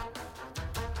smile.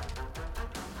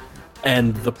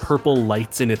 and the purple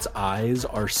lights in its eyes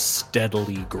are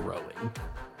steadily growing.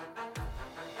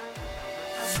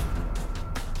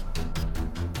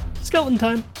 Skeleton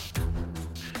time.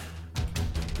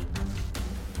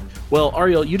 Well,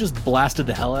 Ariel, you just blasted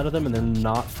the hell out of them and they're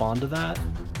not fond of that.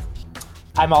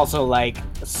 I'm also like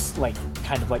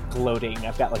kind of like gloating.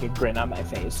 I've got like a grin on my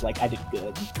face. Like I did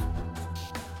good.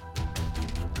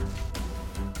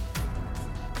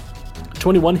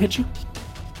 21 hit you?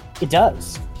 It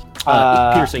does.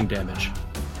 Piercing damage.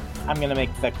 I'm gonna make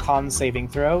the con saving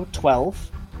throw.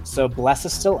 12. So bless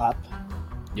is still up.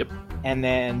 Yep. And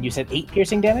then you said 8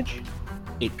 piercing damage?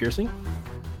 8 piercing.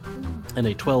 And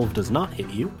a 12 does not hit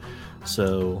you,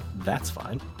 so that's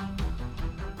fine.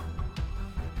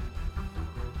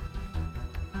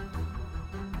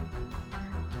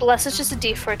 Bless is just a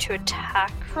d4 to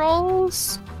attack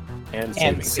rolls And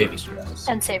And saving. throws.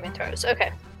 and saving throws.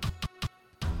 Okay.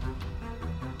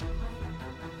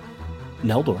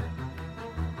 Neldor.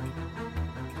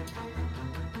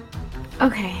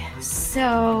 Okay,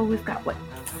 so we've got what?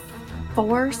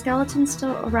 4 skeletons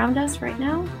still around us right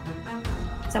now?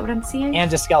 Is that what I'm seeing?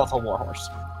 And a skeletal warhorse.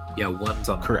 Yeah, one's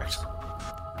on. Correct.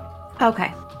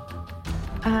 Okay.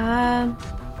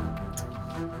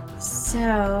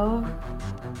 So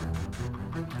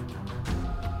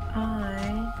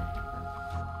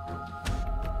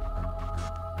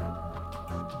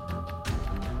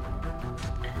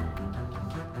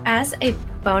as a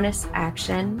bonus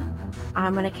action,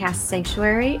 I'm going to cast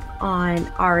Sanctuary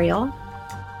on Ariel,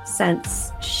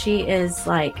 since she is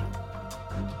like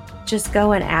just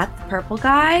going at the purple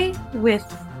guy with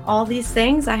all these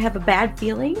things. I have a bad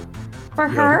feeling for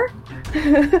her.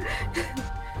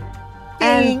 and,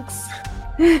 Thanks.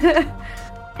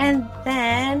 and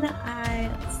then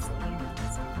let's see here.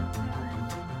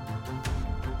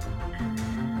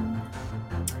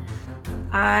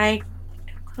 I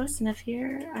close enough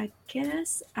here, I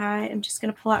guess. I am just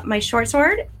going to pull out my short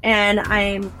sword and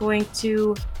I'm going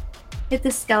to hit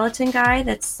the skeleton guy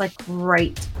that's like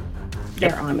right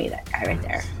there on me, that guy right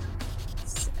there.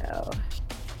 So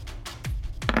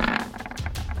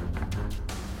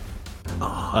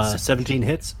 17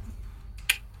 hits.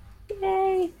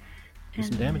 yay. Do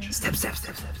some damage. Step. I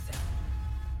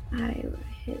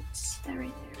hit that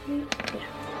right there, right?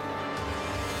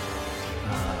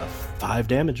 Yeah. 5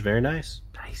 damage. Very nice.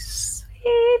 Nice.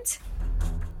 Sweet.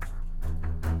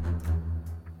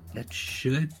 That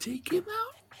should take him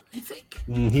out, I think.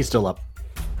 He's still up.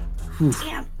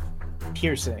 Yeah.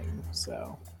 Piercing,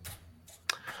 so.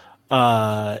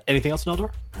 Anything else,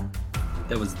 Neldor?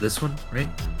 That was this one, right?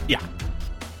 Yeah.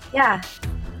 Yeah.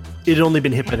 It had only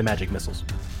been hit by the magic missiles.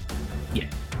 Yeah.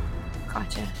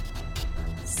 Gotcha.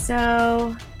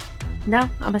 So, no, I'm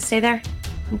gonna stay there.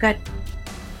 I'm good.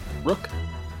 Rook.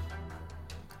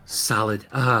 Solid.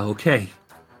 Okay.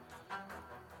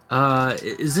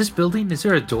 Is this building, is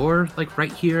there a door like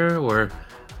right here or?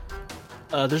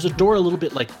 There's a door a little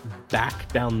bit like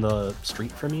back down the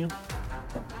street from you.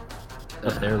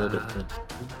 Up there a little bit.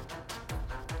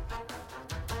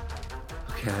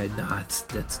 Okay, no,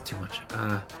 that's too much.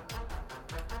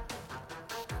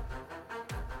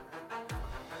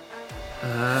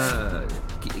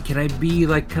 Can I be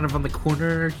like kind of on the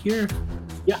corner here?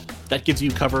 Yeah, that gives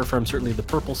you cover from certainly the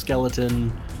purple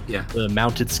skeleton, Yeah. the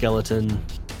mounted skeleton,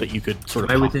 but you could sort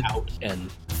of Am I pop within- out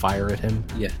and fire at him.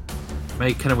 Yeah. Am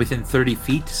I kind of within 30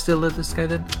 feet still of this guy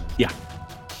then? Yeah.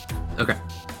 Okay.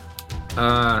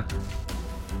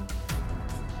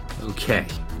 Okay.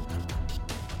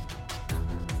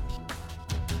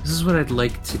 This is what I'd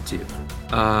like to do.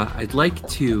 I'd like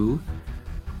to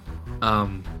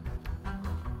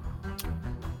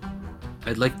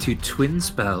twin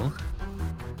spell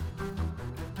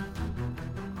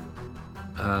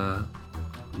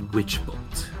Witch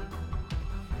Bolt.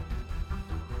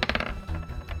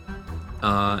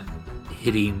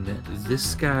 Hitting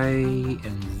this guy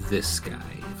and this guy,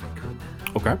 if I could.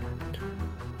 Okay.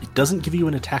 It doesn't give you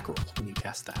an attack roll when you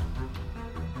cast that.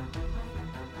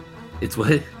 It's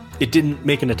what? It didn't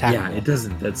make an attack Yeah, roll. it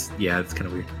doesn't. That's kind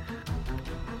of weird.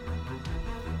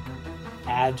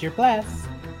 Add your bless.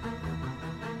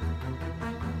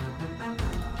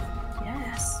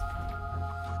 Yes.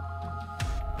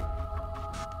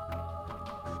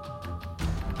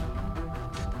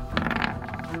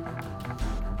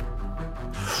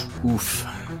 Oof.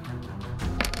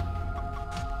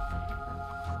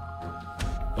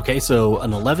 Okay, so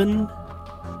an 11.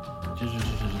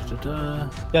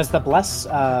 Does the bless,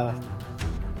 11.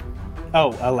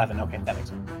 Okay, that makes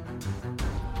sense.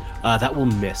 That will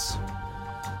miss.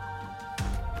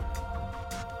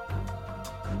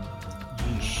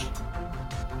 Yeesh.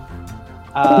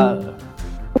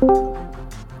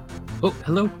 Oh,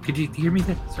 hello. Could you hear me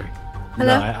there? Sorry.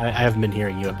 Hello? No, I haven't been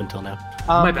hearing you up until now.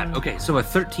 My bad. Okay, so a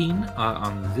 13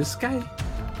 on this guy.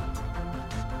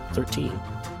 13.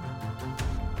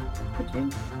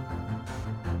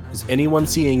 Is anyone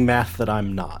seeing math that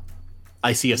I'm not?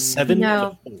 I see a 7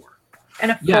 No. and a 4.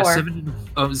 And a 4. Yeah, 7.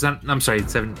 Oh, is that? I'm sorry,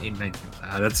 7, 8, 9.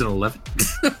 That's an 11.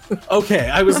 Okay,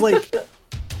 I was like,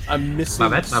 I'm missing. My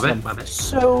bad. something.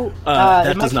 So That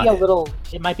it might does be not a hit. little.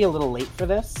 It might be a little late for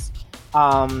this.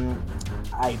 I'm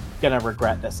gonna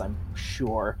regret this, I'm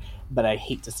sure, but I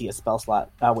hate to see a spell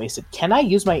slot wasted. Can I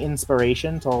use my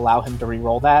inspiration to allow him to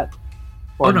re-roll that?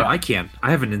 Oh Or no, I can. I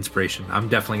have an inspiration. I'm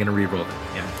definitely gonna re-roll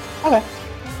that. Yeah. Okay.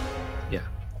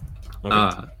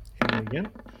 Okay. Again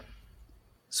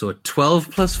So a 12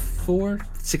 plus 4,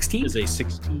 16. is a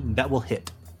 16. That will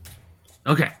hit.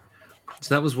 Okay,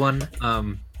 so that was one.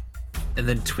 And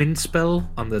then twin spell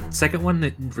on the second one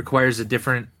that requires a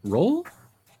different roll.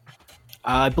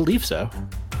 I believe so.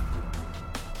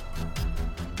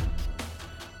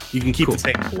 You can keep Cool. the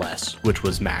same bless, which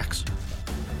was max.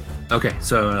 Okay,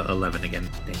 so 11 again.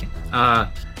 Dang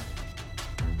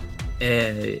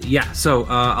it. Yeah, so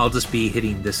I'll just be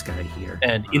hitting this guy here.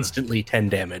 And instantly 10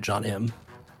 damage on him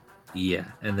Yeah,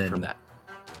 and then from that.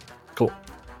 Cool.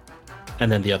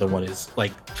 And then the other one is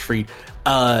like free.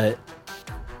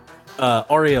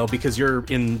 Ariel, because you're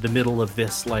in the middle of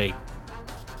this, like,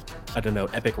 I don't know,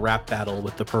 epic rap battle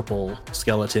with the purple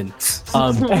skeleton,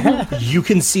 you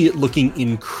can see it looking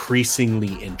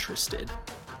increasingly interested.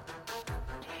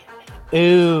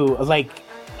 Ooh, like,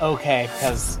 okay,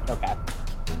 because okay.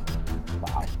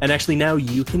 Wow. And actually now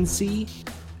you can see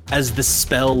as the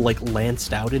spell like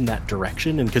lanced out in that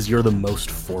direction, and because you're the most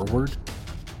forward,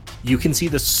 you can see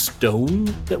the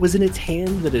stone that was in its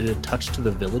hand that it had touched to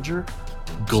the villager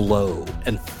glow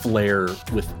and flare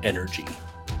with energy.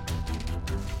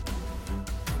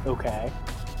 Okay.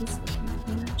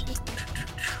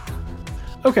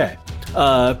 Okay.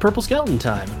 Purple skeleton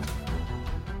time.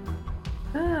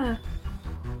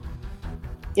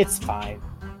 It's fine.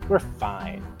 We're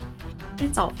fine.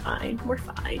 It's all fine. We're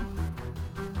fine.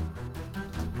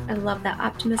 I love that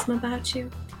optimism about you.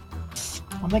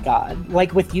 Oh my god.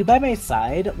 Like, with you by my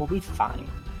side, we'll be fine.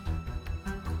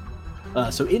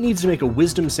 So it needs to make a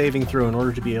wisdom saving throw in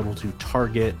order to be able to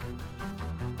target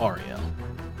Ariel.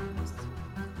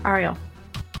 Ariel.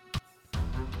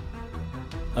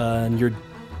 And your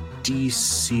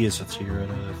DC is, so you're at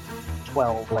a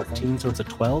 12. I think. 14, so it's a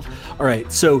 12. All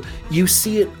right, so you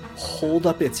see it hold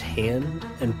up its hand,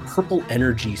 and purple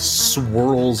energy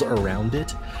swirls around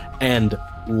it and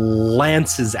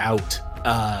lances out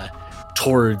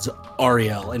towards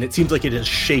Ariel, and it seems like it has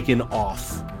shaken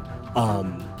off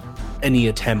any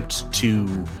attempt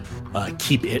to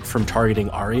keep it from targeting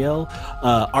Ariel.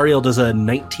 Ariel, does a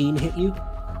 19 hit you?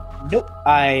 Nope.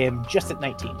 I am just at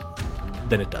 19.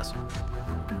 Then it does.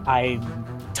 I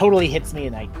totally hits me,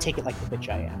 and I take it like the bitch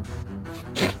I am.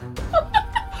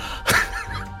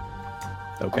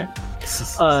 Okay.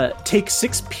 Take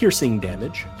 6 piercing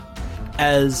damage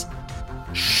as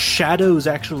shadows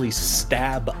actually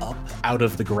stab up out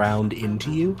of the ground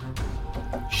into you.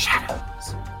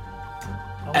 Shadows.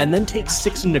 And then take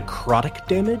 6 necrotic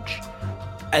damage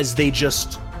as they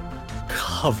just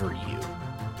cover you.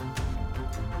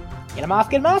 Get him off,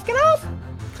 get him off, get off!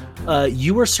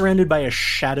 You are surrounded by a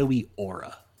shadowy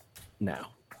aura now.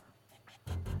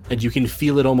 And you can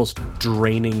feel it almost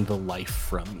draining the life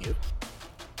from you.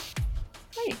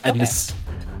 And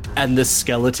Okay. the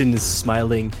skeleton is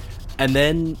smiling, and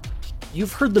then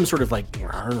you've heard them sort of like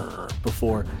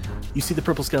before. You see the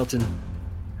purple skeleton.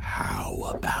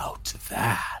 How about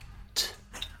that?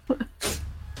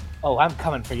 Oh, I'm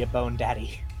coming for you, Bone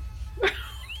Daddy.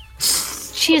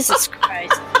 Jesus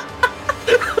Christ.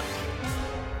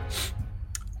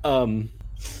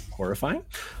 Horrifying.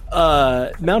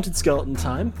 Mounted skeleton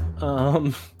time.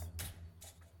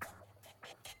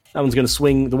 That one's going to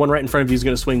swing. The one right in front of you is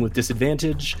going to swing with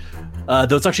disadvantage.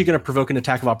 Though it's actually going to provoke an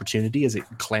attack of opportunity as it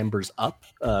clambers up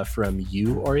from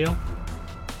you, Ariel.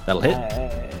 That'll hit.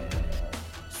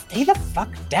 Stay the fuck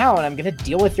down. I'm gonna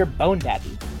deal with your Bone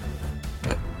Daddy.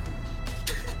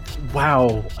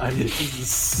 Wow. this is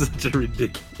such a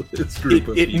ridiculous group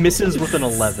of It people. misses with an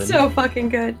 11. So fucking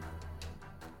good.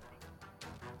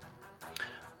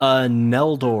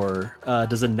 Neldor,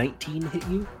 does a 19 hit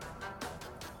you?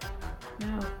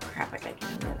 Oh crap! I gotta get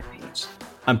on the other page.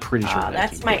 I'm pretty sure.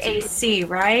 That's 19 my hits you. AC,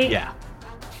 right? Yeah.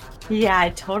 Yeah,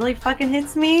 it totally fucking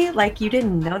hits me. Like you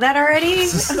didn't know that already.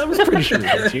 I was pretty sure it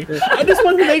hits you. I just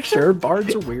wanted to make sure.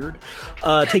 Bards are weird.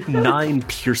 Take 9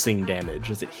 piercing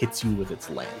damage as it hits you with its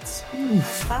lance.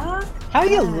 Fuck. How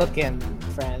you looking,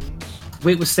 friend?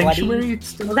 Wait, was Sanctuary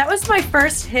still? Well, that was my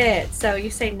first hit. So you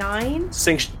say 9?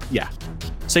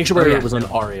 Sanctuary was on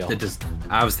Ariel.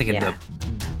 I was thinking Yeah.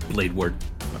 the Blade Ward.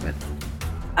 My bad.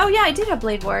 Oh yeah, I did have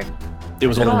Blade Ward. It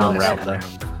was only Oh, one round okay.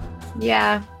 though.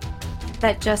 Yeah,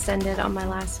 that just ended on my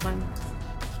last one.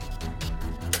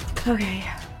 Okay.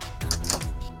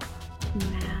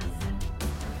 Math.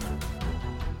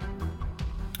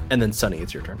 And then Sunny,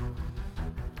 it's your turn.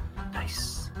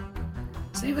 Nice.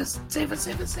 Save us! Save us!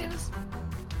 Save us! Save us!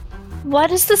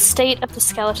 What is the state of the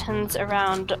skeletons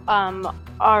around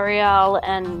Ariel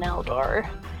and Neldor?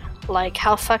 Like,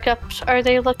 how fuck up are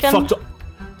they looking? Fucked up.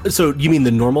 So you mean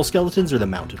the normal skeletons or the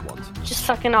mounted ones? Just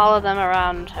fucking all of them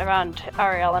around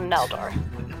Ariel and Neldor.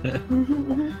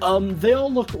 They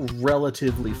all look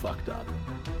relatively fucked up.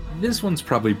 This one's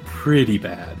probably pretty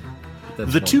bad.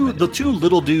 That's The one two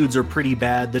little dudes are pretty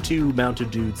bad. The two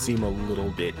mounted dudes seem a little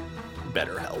bit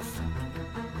better health.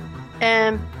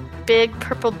 And Big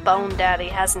Purple Bone Daddy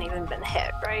hasn't even been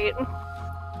hit, right?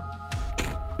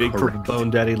 Big Purple Correct. Bone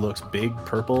Daddy looks big,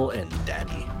 purple, and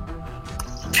daddy.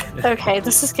 Okay,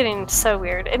 this is getting so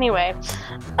weird. Anyway,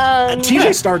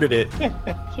 TJ started it.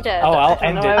 he did. Oh, I'll I don't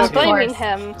end know. it I was too. blaming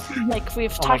him. Like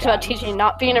we've Oh my talked about God. TJ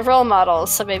not being a role model,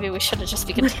 so maybe we should have just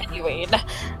been continuing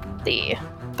the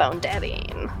Bone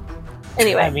Daddying.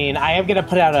 Anyway, I mean, I am gonna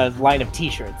put out a line of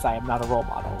T-shirts. I am not a role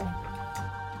model.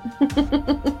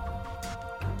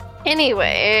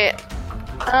 Anyway,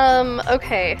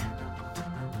 okay.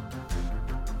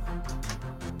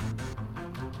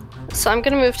 So I'm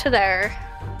gonna move to there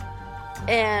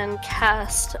and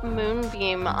cast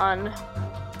Moonbeam on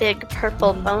Big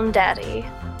Purple Bone Daddy.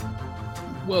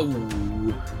 Whoa.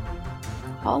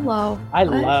 Hello. I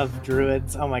What? love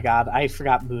druids. Oh my god, I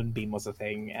forgot Moonbeam was a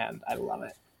thing, and I love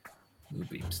it.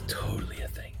 Moonbeam's totally a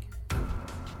thing.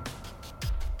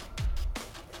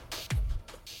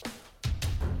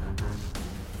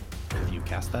 Have you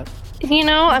cast that? You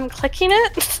know, I'm clicking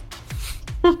it.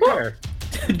 Where?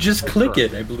 Just click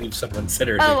it. I believe someone said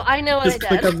earlier. Oh, I know what Just I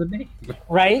click did. on the name.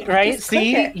 Right? Just click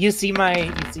See, it. you see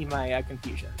my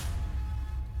confusion.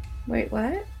 Wait,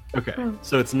 what? Okay. Oh.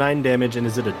 So it's 9 damage, and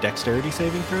is it a dexterity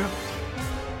saving throw?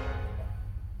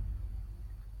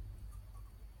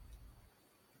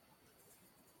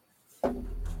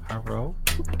 Hello?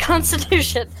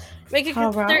 Constitution. Make a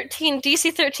All right. 13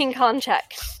 DC 13 con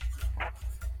check.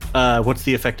 What's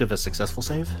the effect of a successful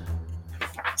save?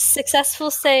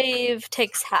 Successful save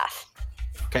takes half.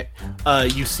 Okay.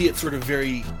 You see it sort of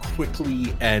very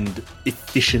quickly and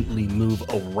efficiently move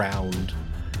around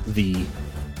the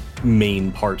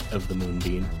main part of the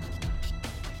moonbeam.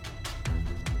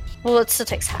 Well, it still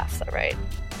takes half, though, right?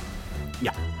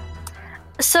 Yeah.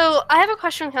 So I have a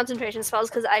question on concentration spells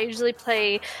because I usually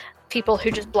play people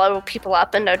who just blow people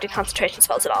up and don't do concentration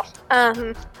spells at all.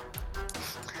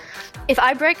 If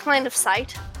I break line of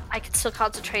sight, I can still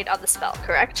concentrate on the spell,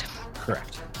 correct?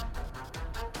 Correct.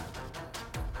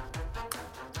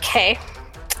 Okay.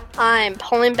 I'm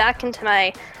pulling back into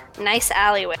my nice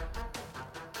alleyway.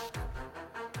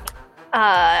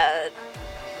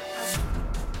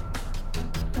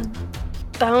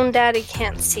 Bone Daddy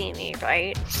can't see me,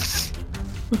 right?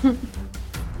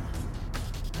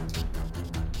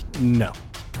 No.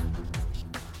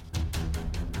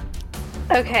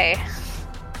 Okay.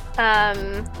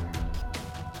 And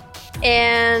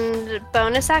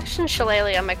bonus action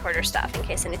Shillelagh on my quarterstaff in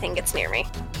case anything gets near me.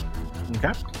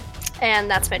 Okay. And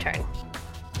that's my turn.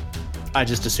 I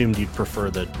just assumed you'd prefer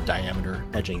the diameter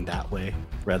edging that way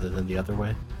rather than the other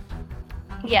way.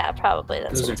 Yeah, probably.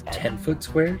 That's Those are what's good. 10-foot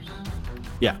squares?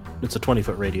 Yeah, it's a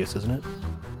 20-foot radius, isn't it?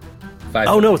 5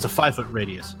 Oh no, it's a 5-foot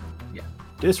radius. Yeah.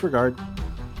 Disregard.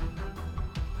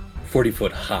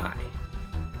 40-foot high.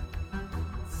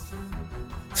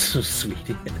 So sweet.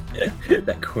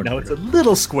 That corner. No, it's a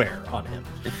little square on him.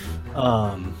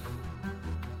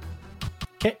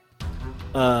 Okay.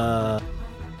 How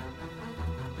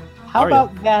Ariel.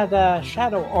 about that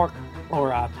shadow orc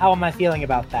aura? How am I feeling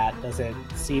about that? Does it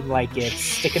seem like it's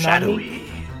sticking on me?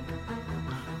 shadowy.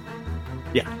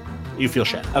 Yeah, you feel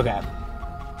shadow. Okay.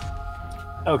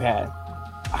 Okay.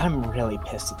 I'm really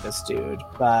pissed at this dude,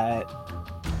 but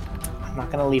I'm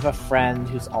not gonna leave a friend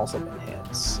who's also been hit.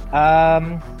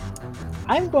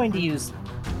 I'm going to use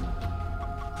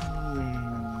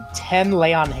 10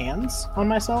 lay on hands on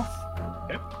myself.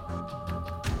 Okay.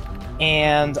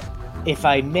 And if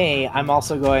I may, I'm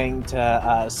also going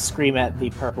to scream at the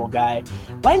purple guy.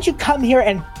 Why don't you come here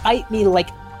and bite me like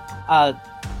a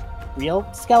real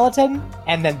skeleton?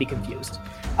 And then be confused.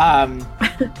 And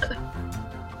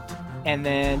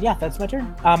then, yeah, that's my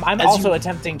turn. I'm As also you-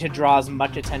 attempting to draw as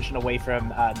much attention away from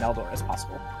Neldor as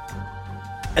possible.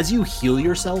 As you heal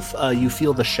yourself, you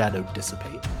feel the shadow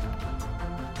dissipate.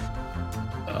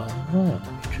 Oh,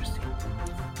 interesting.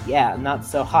 Yeah, not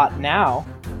so hot now.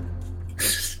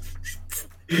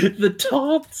 The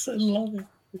taunts, I love it.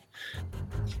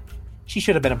 She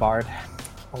should have been a bard.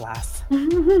 Alas.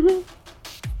 All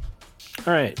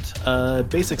right,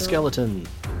 basic skeleton.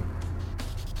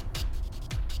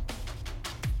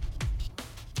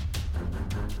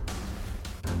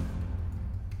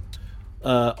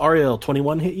 Ariel,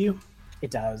 21 hit you.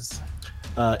 It does.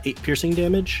 8 piercing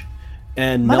damage.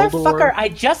 And Motherfucker, Neldor, I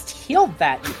just healed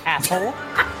that, you asshole.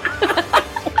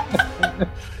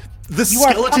 the You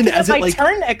are skeleton fucking as up it my like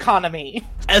turn economy.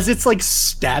 as it's like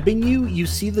stabbing you, you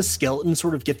see the skeleton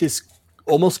sort of get this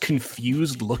almost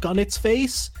confused look on its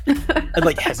face and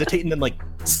like hesitate and then like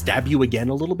stab you again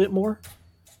a little bit more.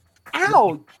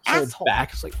 Ow, So asshole.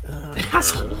 back it's like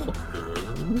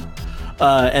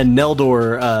and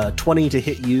Neldor, 20 to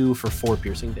hit you for 4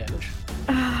 piercing damage.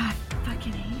 Ah, I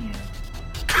fucking hate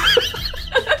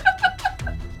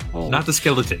you. Not the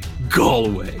skeleton. Go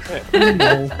away.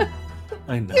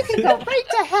 I know. You can go right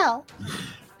to hell.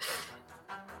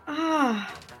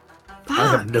 Ah, I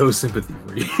have fuck. no sympathy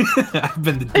for you. I've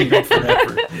been the demon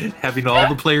forever, having all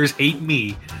the players hate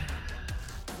me.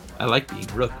 I like being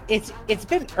Rook. It's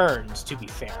been earned, to be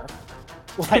fair.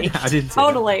 Like, I didn't say that.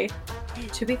 Totally.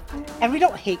 To be fair, and we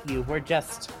don't hate you. We're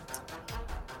just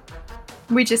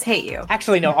we just hate you.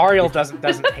 actually no. Ariel doesn't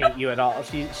hate you at all.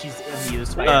 She's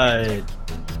amused by it.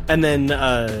 And then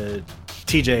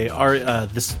TJ,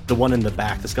 the one in the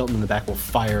back, the skeleton in the back will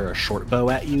fire a short bow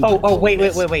at you. Oh,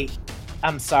 wait.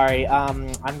 I'm sorry.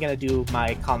 I'm gonna do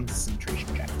my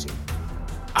concentration check too.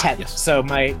 10. yes. So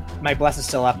my bless is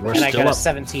still up, You're and I still got a up.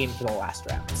 17 for the last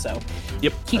round. So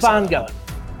Yep. keep I saw on that. going.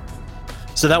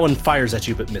 So that one fires at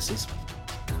you but misses.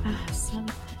 Ah, son of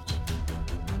a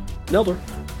bitch. Neldor.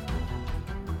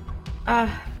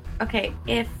 Okay,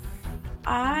 if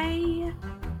I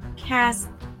cast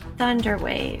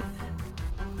Thunderwave,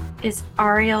 is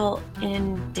Ariel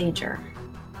in danger?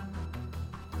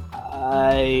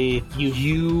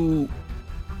 You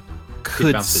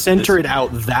could bounce it center this it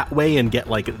out that way and get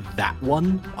like that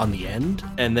one on the end,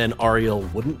 and then Ariel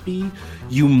wouldn't be.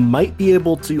 You might be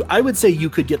able to. I would say you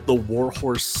could get the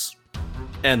warhorse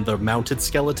and the mounted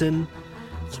skeleton.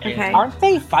 Okay. Aren't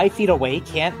they 5 feet away?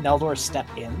 Can't Neldor step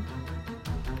in?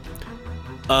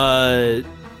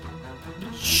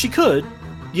 She could.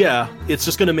 Yeah, it's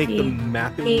just going to make the He-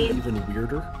 mapping he- even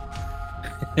weirder.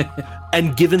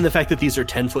 And given the fact that these are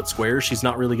 10-foot squares, she's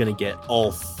not really going to get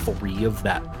all 3 of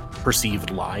that perceived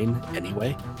line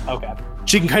anyway. Okay.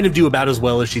 She can kind of do about as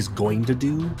well as she's going to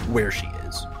do where she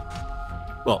is.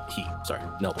 Well,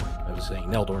 Neldor. I was saying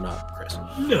Neldor, not Chris.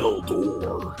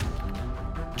 Neldor.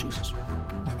 Jesus.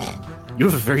 You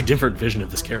have a very different vision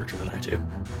of this character than I do.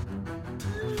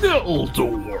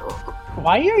 Neldor.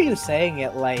 Why are you saying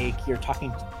it like you're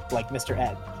talking like Mr.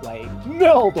 Ed? Like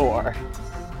Neldor.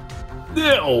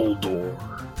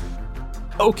 Neldor.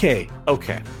 Okay.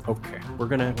 We're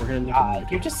gonna God,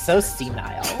 you're just so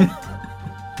senile.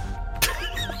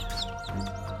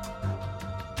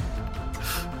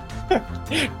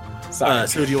 Sorry.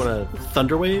 So do you want a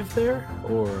Thunderwave there,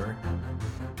 or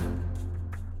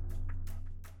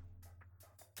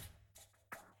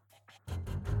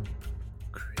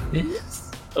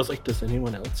Chris? I was like, does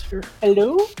anyone else hear?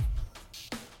 Hello?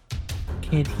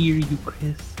 Can't hear you,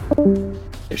 Chris.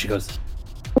 There she goes.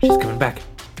 She's coming back.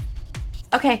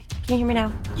 Okay, can you hear me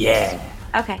now? Yeah.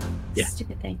 Okay. Yeah.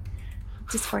 Stupid thing.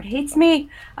 Discord hates me.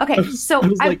 Okay, so I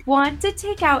was I like- want to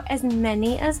take out as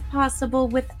many as possible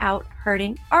without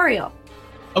hurting Ariel.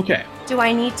 Okay. Do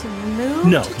I need to move?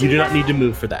 No, to you do not that? need to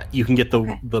move for that. You can get the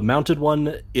Okay. the mounted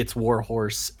one, its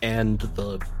warhorse, and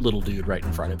the little dude right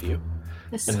in front of you.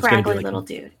 The gonna be scraggly like- little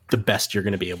dude. The best you're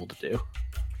going to be able to do.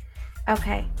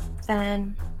 Okay,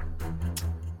 then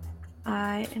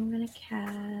I am gonna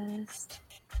cast.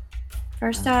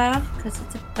 First off, because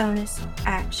it's a bonus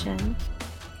action,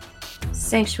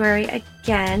 Sanctuary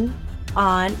again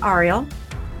on Ariel,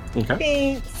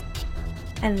 Okay. Thanks.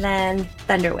 and then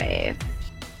Thunderwave.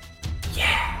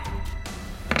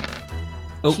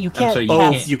 Oh, You I'm can't. sorry,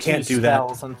 cast you can't two do that.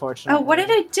 spells, unfortunately. Oh, what did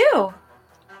I do?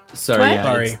 Sorry, What? yeah,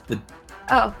 Sorry. it's the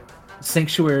Oh,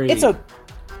 sanctuary. It's a.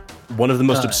 One of the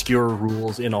most Uh, obscure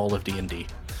rules in all of D&D.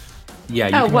 Yeah,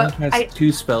 you Oh, can what- only cast I-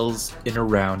 2 spells in a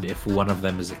round if one of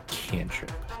them is a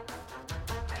cantrip.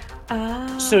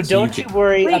 So don't you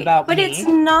worry wait, about but me. it's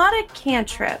not a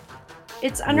cantrip.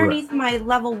 It's underneath my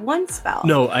level 1 spell.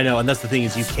 No, I know, and that's the thing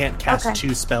is you can't cast Okay.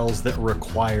 2 spells that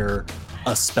require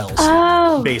a spell slot,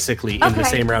 Oh, basically, in the okay.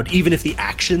 same round, even if the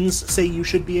actions say you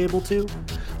should be able to.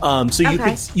 So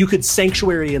Okay. you could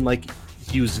sanctuary and like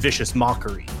use vicious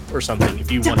mockery or something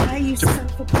if you Die, wanted you to. son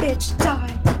of a bitch,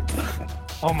 die.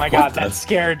 Oh my god, that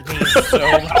scared me so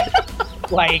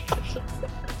much. Like,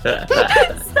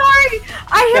 Sorry,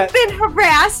 I have been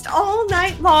harassed all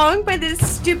night long by this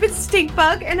stupid stink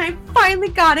bug, and I finally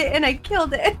got it, and I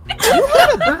killed it.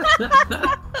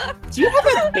 do you have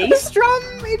a bass drum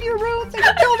in your room that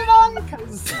you killed it on?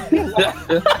 'Cause-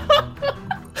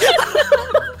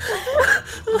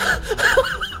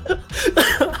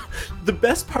 The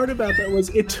best part about that was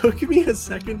it took me a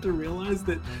second to realize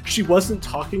that she wasn't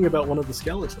talking about one of the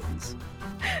skeletons.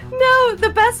 No, the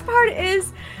best part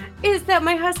is that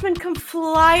my husband come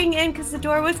flying in because the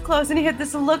door was closed, and he had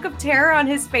this look of terror on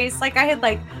his face, like I had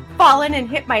like fallen and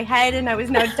hit my head, and I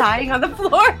was now dying on the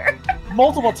floor.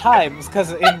 multiple times,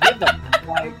 because in rhythm.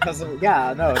 Like,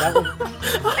 yeah, no, that was.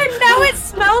 And now it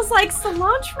smells like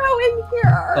cilantro in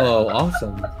here. Oh,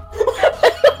 awesome.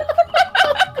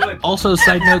 Also,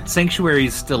 side note, Sanctuary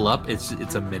is still up. It's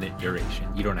a minute duration.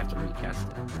 You don't have to recast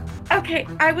it. Okay,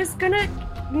 I was gonna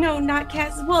not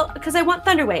cast. Well, because I want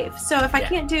Thunderwave. So if I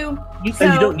can't do,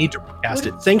 And you don't need to recast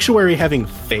it. Sanctuary having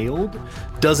failed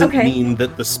doesn't mean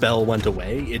that the spell went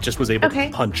away. It just was able to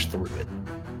punch through it.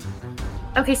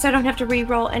 Okay, so I don't have to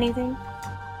re-roll anything.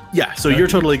 Yeah, so you're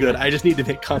totally good. I just need to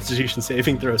make Constitution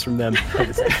saving throws from them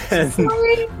and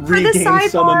Sorry, regain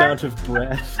some amount of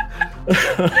breath.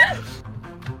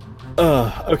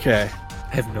 Okay.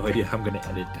 I have no idea how I'm going to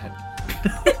edit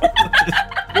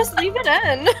that. Just leave it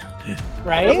in.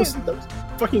 Right? That was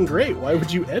fucking great. Why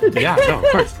would you edit it? Yeah, no, of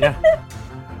course, yeah.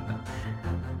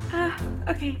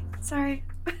 Okay, sorry.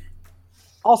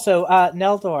 Also,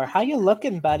 Neldor, how you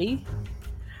looking, buddy?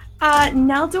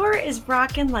 Neldor is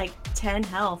rocking like 10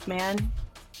 health, man.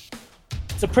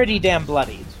 It's a pretty damn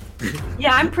bloodied.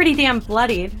 Yeah, I'm pretty damn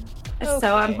bloodied.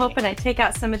 So I'm Okay. hoping I take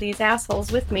out some of these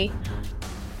assholes with me.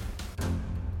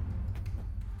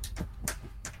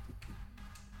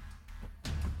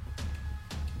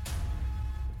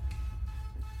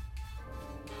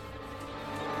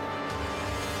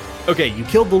 Okay, you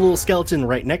killed the little skeleton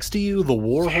right next to you. The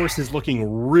warhorse is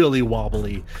looking really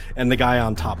wobbly, and the guy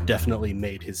on top definitely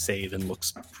made his save and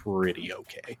looks pretty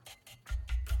okay.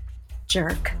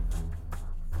 Jerk.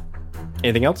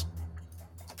 Anything else?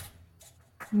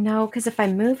 No, because if I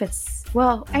move, it's...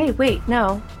 Well, hey, wait,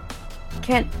 no.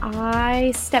 Can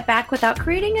I step back without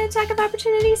creating an attack of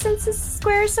opportunity since this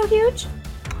square is so huge?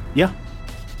 Yeah.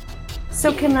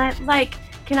 So can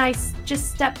I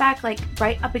just step back, like,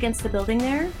 right up against the building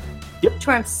there? Yep. To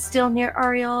where I'm still near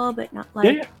Ariel, but not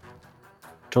like... Yeah.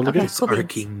 Totally Okay. good. This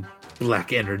arcing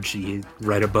black energy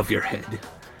right above your head.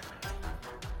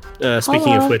 Speaking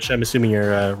Hello. of which, I'm assuming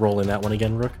you're rolling that one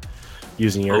again, Rook.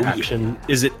 Using your action.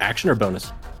 Is it action or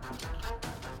bonus?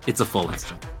 It's a full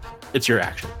action. It's your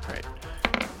action. All right.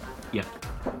 Yep.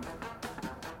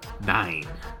 9.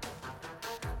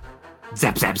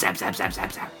 Zap, zap, zap, zap, zap,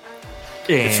 zap, zap.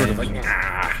 It's sort of And- like,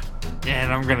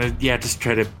 And I'm gonna, just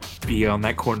try to be on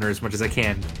that corner as much as I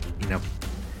can.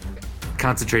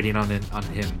 Concentrating on him,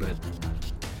 but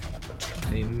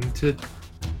trying to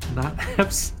not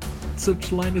have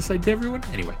such line of sight to everyone.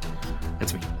 Anyway,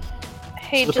 that's me.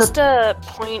 Hey, So the just a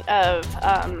point of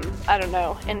I don't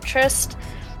know, interest.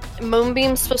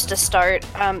 Moonbeam's supposed to start.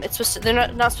 They're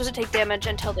not supposed to take damage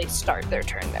until they start their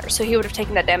turn there. So he would have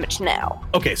taken that damage now.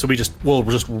 okay, so we'll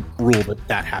just rule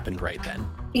that happened right then.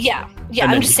 Yeah. And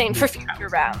I'm then just he saying can for move future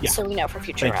out. rounds, Yeah. so we know for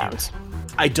future Thank you. rounds.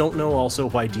 I don't know also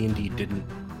why D&D didn't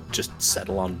just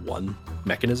settle on one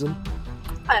mechanism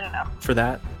I don't know. for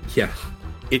that. Yeah.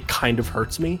 It kind of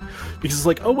hurts me because it's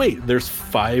like, oh wait, there's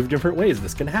 5 different ways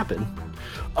this can happen.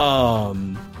 All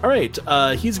right,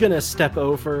 he's gonna step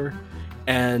over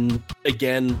and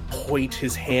again point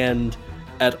his hand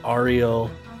at Ariel,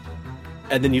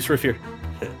 and then use for fear.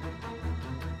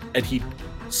 And he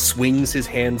swings his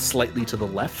hand slightly to the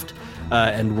left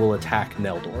and will attack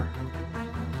Neldor.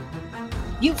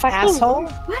 You Fucking- asshole!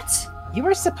 What? You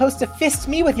were supposed to fist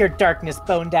me with your darkness,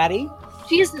 Bone Daddy.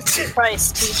 Jesus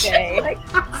Christ, TJ.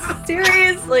 Like,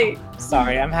 seriously.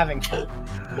 Sorry, I'm having fun.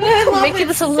 I love Making it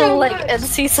this a so little like much.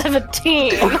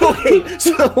 NC-17. Okay,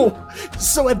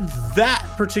 so at that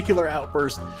particular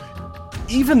outburst,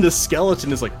 even the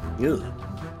skeleton is like, "Ugh.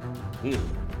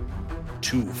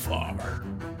 Too far."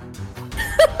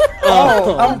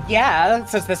 Oh, yeah,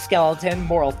 says the skeleton.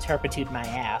 Moral turpitude, my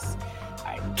ass.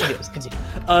 Alright, continue.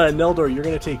 Neldor, you're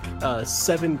gonna take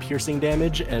 7 piercing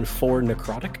damage and 4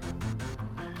 necrotic.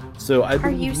 So I Are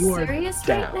you believe are serious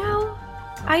down. right now?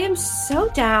 I am so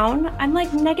down. I'm like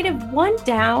 -1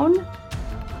 down.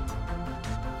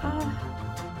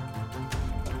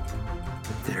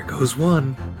 There goes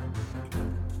one.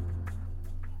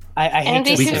 I hate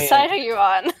Andy, to whose say side it. are you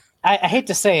on? I hate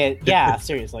to say it. Yeah,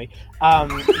 seriously.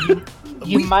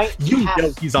 You might. You have-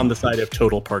 know he's on the side of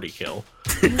total party kill.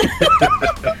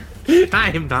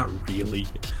 I am not really.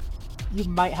 You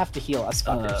might have to heal us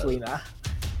fuckers, Lena.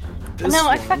 No,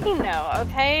 I fucking know,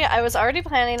 okay? I was already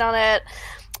planning on it.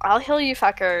 I'll heal you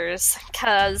fuckers,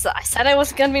 because I said I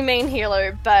wasn't gonna be main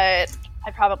healer, but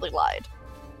I probably lied.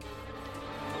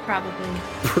 Probably.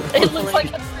 It looks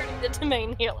like I'm turning into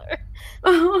main healer.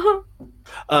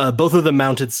 Both of the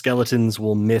mounted skeletons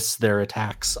will miss their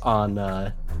attacks on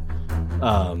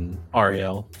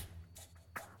Ariel.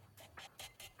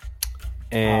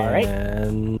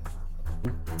 And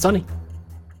Sunny.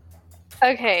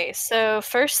 Okay, so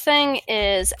first thing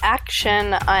is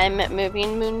action. I'm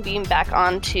moving Moonbeam back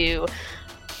onto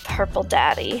Purple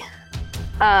Daddy.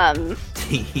 I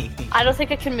don't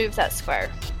think I can move that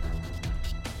square.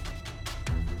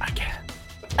 I can.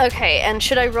 Okay, and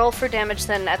should I roll for damage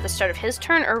then at the start of his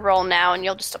turn, or roll now and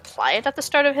you'll just apply it at the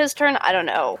start of his turn? I don't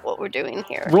know what we're doing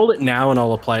here. Roll it now, and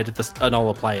I'll apply it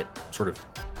sort of.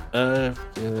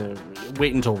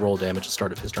 Wait until roll damage at the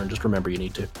start of his turn. Just remember you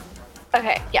need to.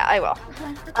 Okay, yeah, I will.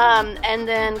 And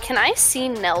then can I see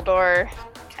Neldor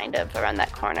kind of around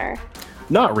that corner?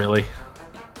 Not really.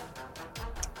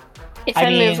 If I I,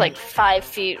 mean- move like 5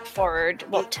 feet forward,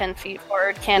 10 feet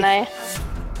forward, can I?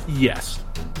 Yes.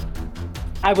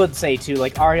 I would say too,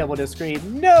 like Ariel would have screamed,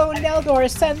 "No, Neldor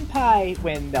Senpai!"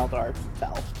 when Neldor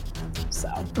fell. So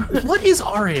What is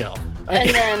Ariel? And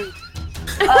then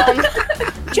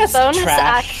just bonus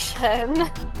trash. action,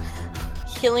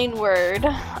 healing word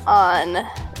on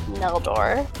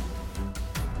Neldor.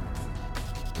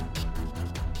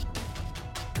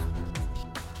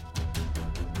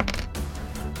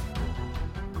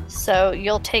 So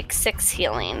you'll take 6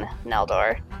 healing,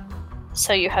 Neldor.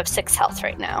 So you have 6 health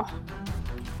right now.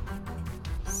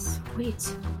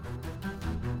 Sweet.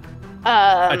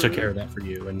 I took care of that for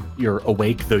you, and you're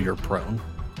awake though you're prone.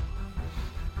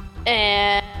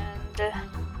 And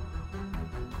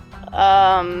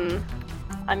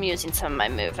I'm using some of my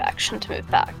move action to move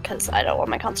back because I don't want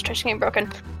my concentration getting broken.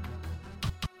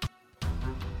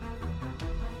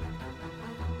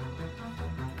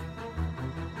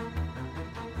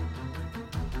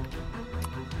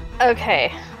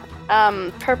 Okay.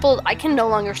 Purple. I can no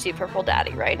longer see Purple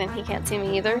Daddy, right? And he can't see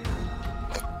me either.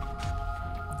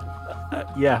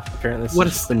 Yeah, apparently this What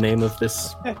is the name of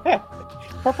this.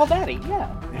 Purple Daddy, yeah.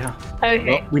 Yeah.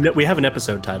 Okay. Well, we have an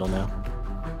episode title now.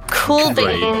 Cool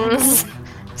Right. beans.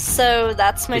 So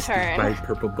that's my Tasted turn. by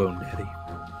Purple Bone Daddy.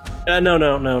 No.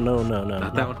 Not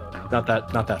that one. No.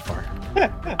 Not that far.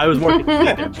 I was more thinking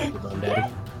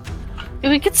Daddy.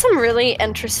 We get some really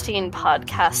interesting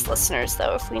podcast listeners,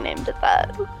 though, if we named it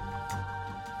that.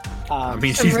 I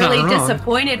mean, Some she's really not wrong.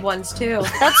 disappointed ones too.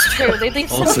 That's true. They leave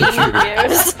some Also mean true.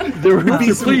 reviews. There would be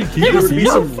After playing there would be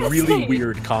Gears, some yeah. really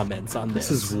weird comments on this.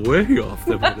 This is way off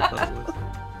than what I thought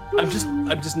it was.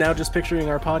 I'm just now picturing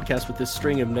our podcast with this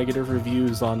string of negative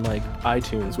reviews on like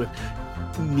iTunes with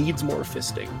needs more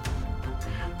fisting.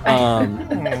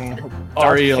 Fisting.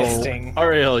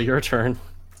 Ariel, your turn.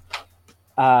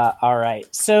 All right.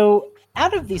 So,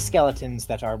 out of these skeletons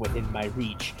that are within my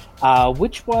reach,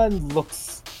 which one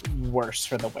looks worse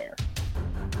for the wear?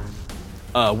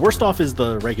 Worst off is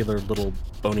the regular little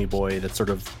bony boy that's sort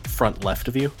of front left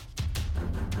of you.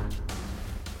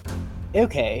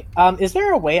 Okay. Is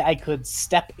there a way I could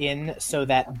step in so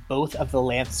that both of the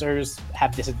lancers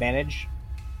have disadvantage?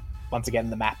 Once again,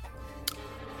 the map.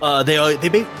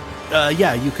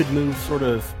 Yeah, you could move sort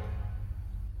of.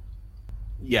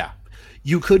 Yeah,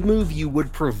 you could move. You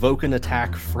would provoke an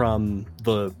attack from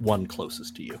the one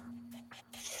closest to you.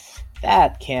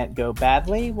 That can't go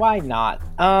badly. Why not?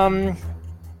 Gonna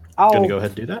go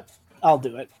ahead and do that. I'll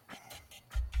do it.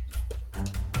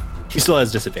 He still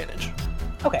has disadvantage.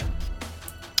 Okay.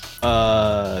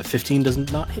 15 does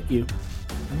not hit you.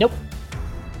 Nope.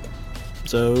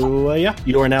 So yeah,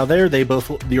 you are now there.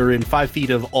 You're in 5 feet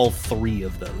of all 3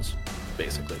 of those,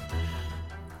 basically.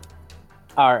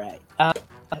 All right.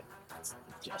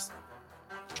 Just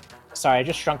sorry, I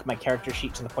just shrunk my character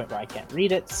sheet to the point where I can't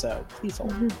read it. So please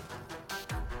hold.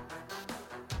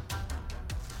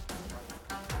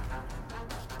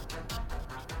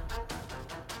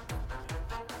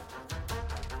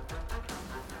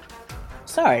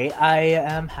 Sorry, I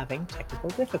am having technical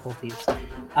difficulties.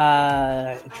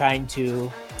 Trying to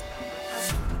do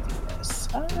this.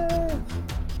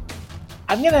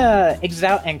 I'm gonna exit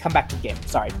out and come back to the game.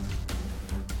 Sorry.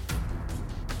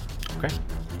 Okay.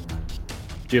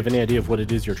 Do you have any idea of what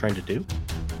it is you're trying to do?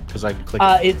 Because I could click.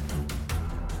 It.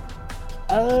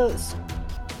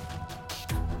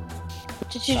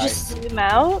 Did you Sorry. just zoom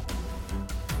out?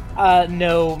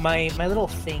 No, my little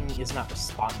thing is not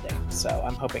responding, so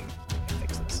I'm hoping I can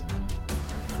fix this.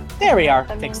 There we are.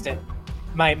 I mean- Fixed it.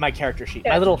 My character sheet.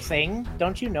 Yeah. My little thing.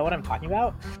 Don't you know what I'm talking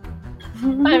about?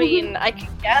 I mean, I could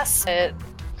guess it.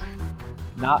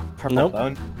 Not Purple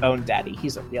Nope. Bone Daddy.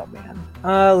 He's a real man.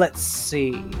 Let's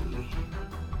see.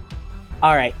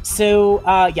 All right. So,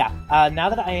 now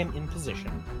that I am in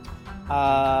position,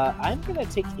 I'm gonna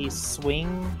take a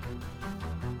swing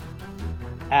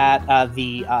at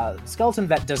the skeleton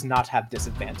that does not have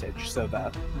disadvantage. So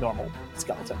the normal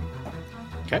skeleton.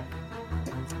 Okay.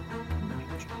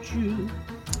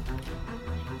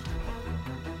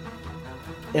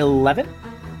 11.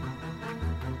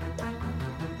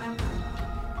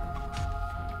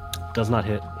 Does not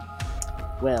hit.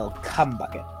 Well, cum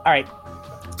bucket. All right.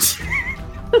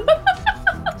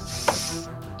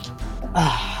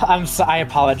 I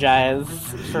apologize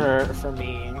for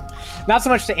me. Not so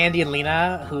much to Andy and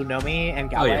Lena who know me and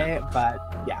Galway, yeah. but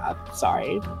yeah,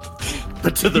 sorry.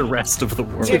 But to the rest of the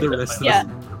world. To the rest of Yeah.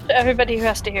 To everybody who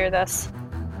has to hear this.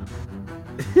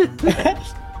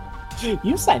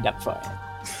 You signed up for it.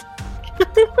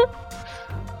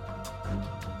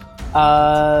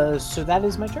 So that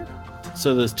is my turn.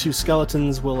 So those two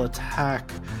skeletons will attack.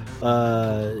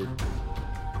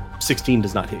 16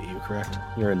 does not hit you, correct?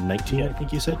 You're a 19, I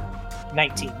think you said.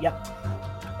 19. Yep.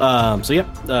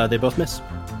 They both miss.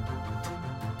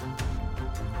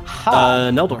 Ha.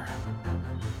 Neldor.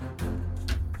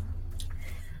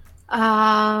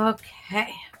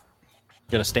 Okay.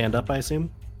 Gonna stand up, I assume.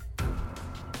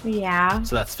 Yeah.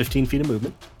 So that's 15 feet of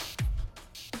movement.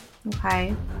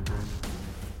 Okay.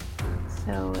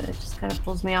 So it just kind of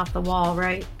pulls me off the wall,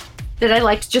 right? Did I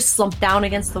like just slump down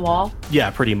against the wall? Yeah,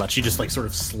 pretty much. You just like sort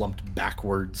of slumped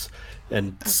backwards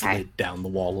and slid down the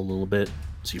wall a little bit.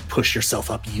 So you push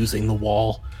yourself up using the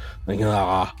wall. Like,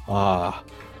 And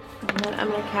then I'm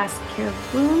gonna cast Cure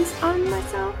Wounds on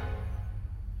myself.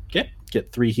 Okay,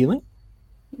 get 3 healing.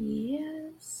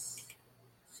 Yes.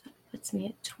 So that puts me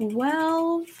at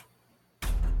 12.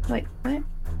 Wait, what?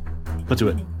 Let's do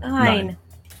it. 9.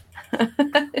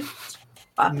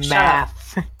 Fuck, shut up.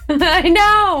 Math. I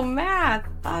know, math.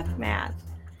 Fuck math.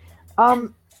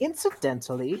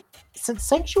 Incidentally, since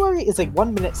Sanctuary is a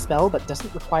 1-minute spell but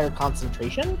doesn't require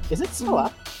concentration, is it still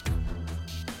up?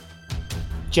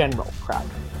 General crowd.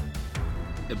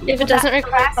 If it doesn't That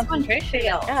require last one concentration,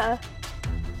 failed. yeah.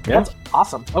 Yeah. That's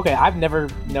awesome. Okay, I've never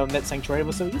known that Sanctuary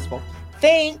was so useful.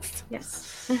 Thanks!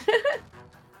 Yes.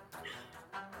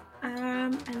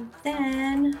 And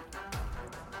then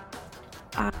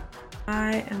I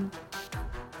am.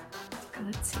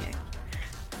 Let's see.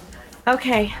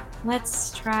 Okay,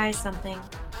 let's try something.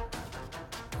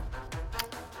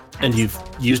 And you've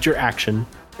Asshole. used your action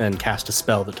and cast a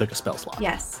spell that took a spell slot.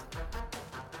 Yes.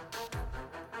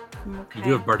 Okay. You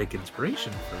do have Bardic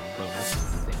Inspiration for bonus,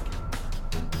 I think.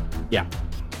 Yeah.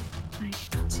 I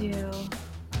do.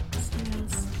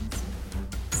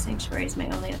 Sanctuary is my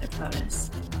only other bonus.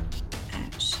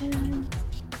 Action.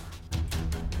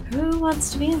 Who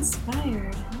wants to be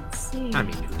inspired? Let's see. I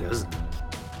mean, who doesn't?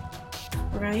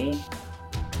 Right?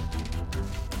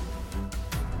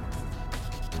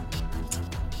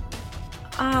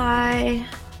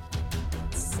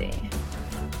 Let's see.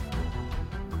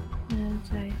 And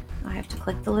I have to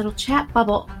click the little chat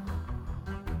bubble.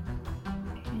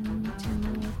 And do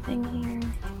another thing here.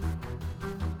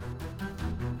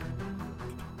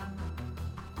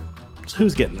 So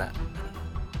who's getting that?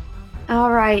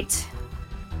 All right.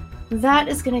 That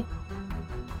is gonna.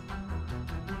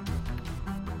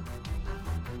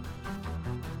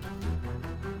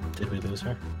 Did we lose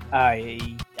her?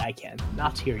 I can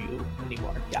not hear you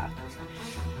anymore. Yeah.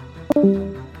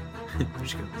 There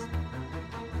she goes.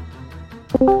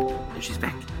 There she's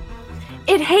back.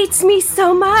 It hates me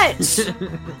so much.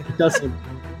 It doesn't.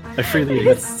 I freely It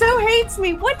admit. so hates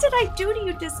me. What did I do to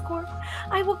you, Discord?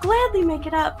 I will gladly make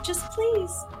it up. Just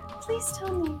please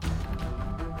tell me.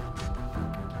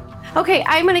 Okay,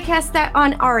 I'm gonna cast that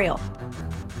on Ariel.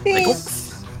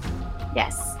 Thanks.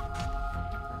 Yes.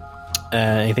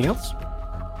 Anything else?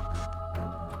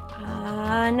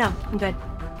 No, I'm good.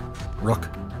 Rook.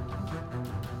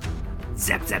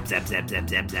 Zap, zap, zap, zap, zap,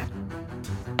 zap, zap.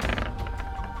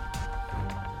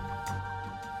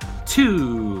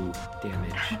 2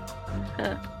 damage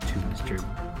to Mr.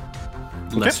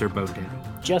 Lesser Bow Daddy.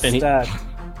 Just Any-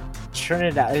 turn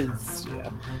it out. Yeah.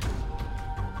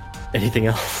 Anything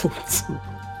else?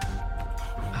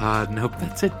 Nope,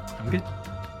 that's it. I'm good.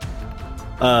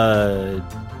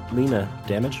 Lena,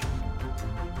 damage.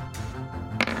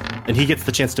 And he gets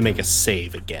the chance to make a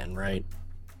save again, right?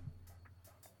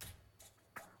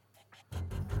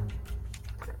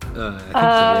 I think so,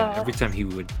 yeah. Every time he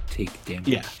would take damage.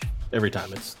 Yeah, every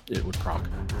time it would proc.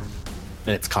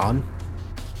 And it's con.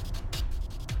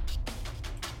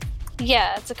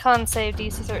 Yeah, it's a con save,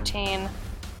 DC 13.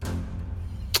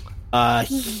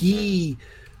 He,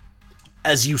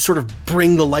 as you sort of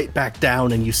bring the light back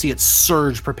down and you see it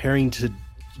surge, preparing to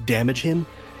damage him,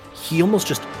 he almost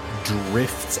just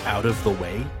drifts out of the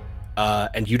way,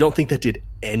 and you don't think that did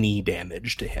any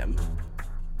damage to him.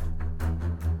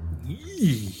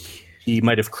 He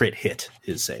might have crit hit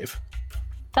his save.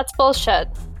 That's bullshit.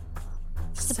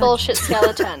 It's a bullshit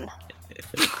skeleton.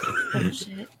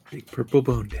 Bullshit. Big purple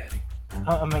bone daddy.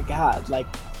 Oh my god, like,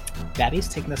 Daddy's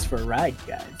taking us for a ride,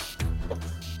 guys.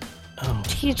 Oh,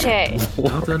 TJ.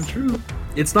 Not untrue.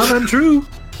 It's not untrue.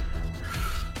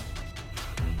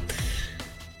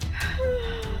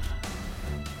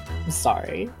 I'm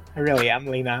sorry. I really am,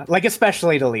 Lena. Like,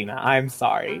 especially to Lena. I'm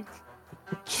sorry.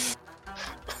 She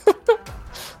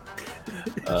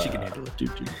can handle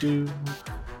it. do.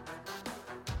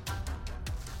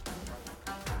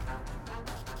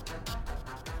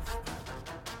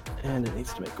 And it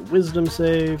needs to make a wisdom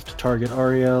save to target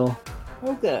Ariel.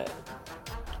 Oh, good.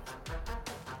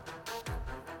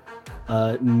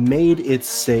 Made its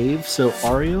save, so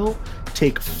Ariel,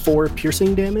 take 4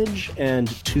 piercing damage and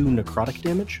 2 necrotic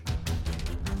damage.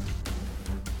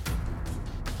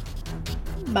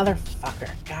 Motherfucker.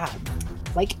 God.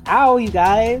 Like, ow, you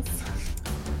guys.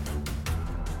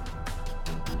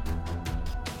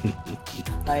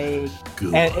 Like,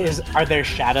 Good. and are there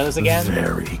shadows again?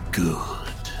 Very good.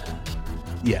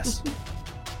 Yes.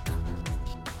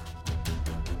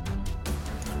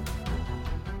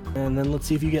 And then let's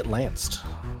see if you get lanced.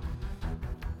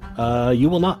 You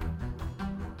will not.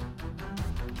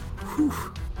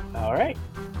 All right.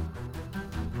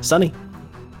 Sunny.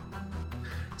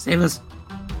 Save us.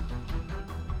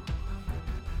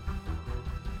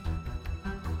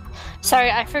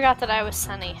 Sorry, I forgot that I was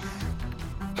Sunny.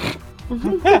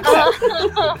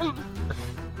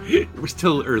 We're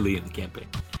still early in the campaign.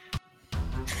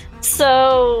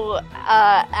 So,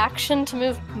 action to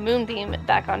move Moonbeam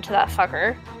back onto that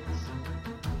fucker.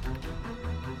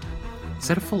 Is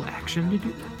that a full action to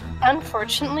do that?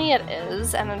 Unfortunately, it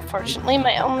is, and unfortunately,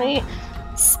 my only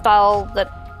spell that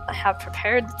I have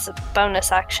prepared that's a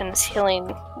bonus action is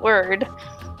Healing Word.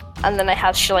 And then I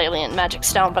have Shillelagh Magic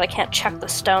Stone, but I can't check the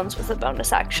stones with a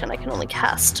bonus action. I can only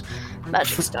cast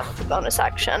Magic Stone with a bonus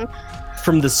action.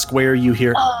 From the square you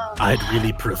hear, I'd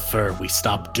really prefer we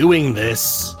stop doing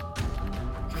this.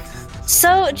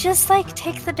 So just like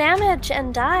take the damage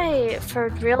and die for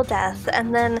real death,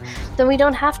 and then we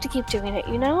don't have to keep doing it,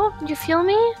 you know? You feel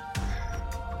me?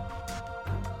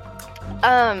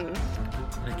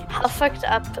 How fucked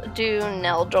up do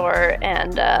Neldor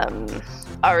and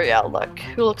Ariel look?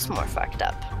 Who looks more fucked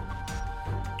up?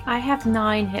 I have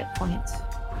 9 hit points.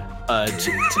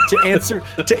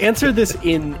 To answer this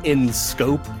in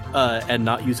scope and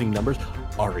not using numbers,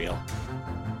 Ariel.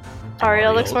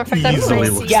 Ariel looks more fucked up. easily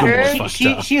Nice. looks Yeah. more Yeah, fucked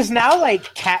up. she's now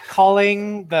like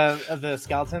catcalling the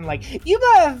skeleton. Like, you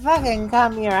better fucking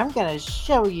come here. I'm gonna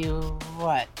show you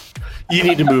what. You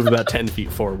need to move about 10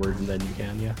 feet forward, and then you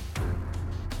can, yeah.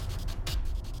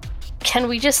 Can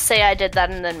we just say I did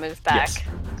that and then move back? Yes.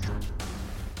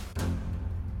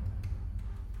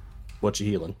 What you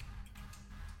healing?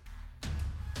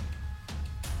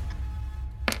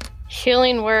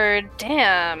 Healing Word.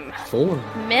 Damn. 4.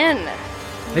 Min.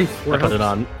 Hey, I 4 put it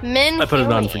on. Min I put it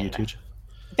on for healing. you, Tooch.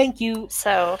 Thank you.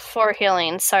 So 4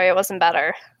 healing. Sorry, it wasn't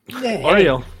better. Hey,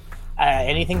 Ariel.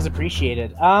 anything's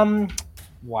appreciated.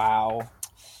 Wow.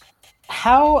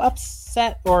 How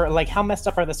upset or like how messed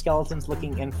up are the skeletons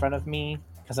looking in front of me?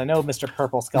 Because I know Mr.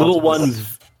 Purple skeleton.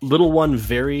 Little one,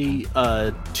 very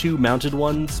 2 mounted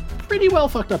ones, pretty well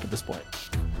fucked up at this point.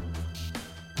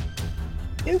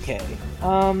 Okay.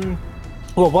 Well,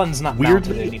 one's not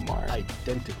mounted Weirdly anymore.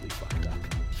 identically fucked up.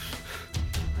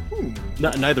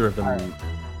 Neither of them. Alright.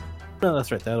 No, that's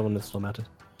right. The other one is still mounted.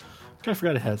 I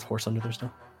forgot it has horse under there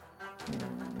still.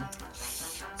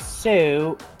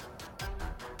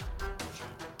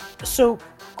 So,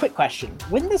 quick question: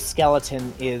 when the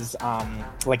skeleton is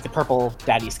like the purple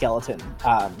daddy skeleton,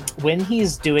 when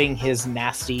he's doing his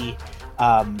nasty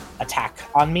attack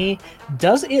on me,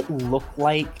 does it look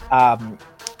like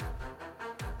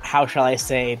how shall I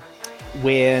say,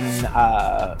 when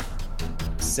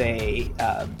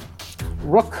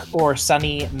Rook or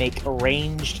Sunny make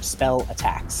ranged spell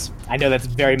attacks? I know that's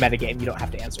very metagame. You don't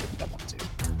have to answer if you don't want to.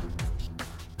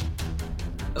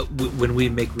 When we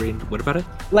make rain, what about it?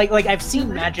 Like I've seen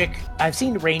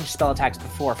ranged spell attacks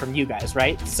before from you guys,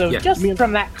 right? So Yeah. just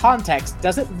from that context,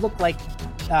 does it look like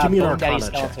Give me an Bone Daddy Arcana check.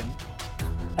 skeleton?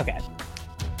 Okay.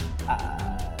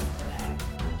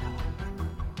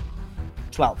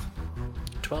 12.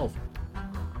 12.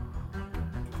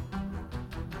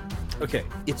 Okay,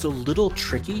 it's a little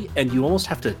tricky, and you almost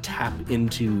have to tap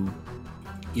into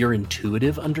your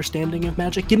intuitive understanding of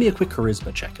magic. Give me a quick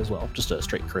charisma check as well, just a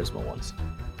straight charisma once.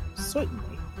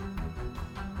 Certainly.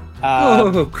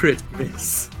 Oh, crit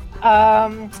miss.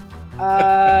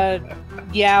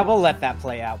 Yeah, we'll let that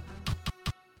play out.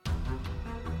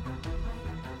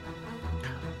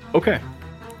 Okay.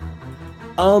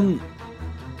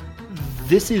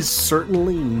 This is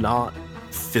certainly not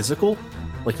physical.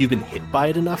 Like, you've been hit by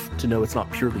it enough to know it's not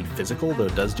purely physical, though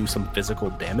it does do some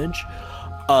physical damage.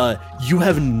 You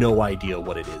have no idea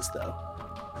what it is, though.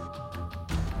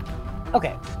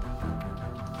 Okay.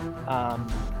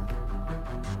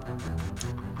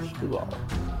 Cool.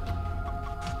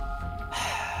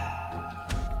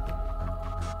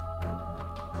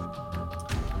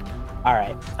 All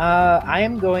right. I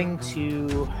am going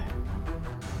to...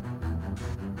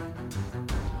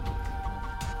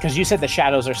 Because you said the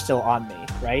shadows are still on me,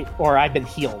 right? Or I've been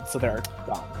healed, so they're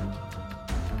gone.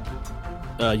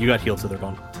 You got healed, so they're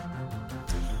gone.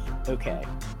 Okay.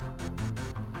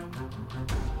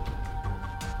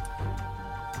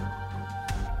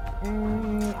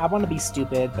 I want to be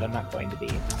stupid, but I'm not going to be.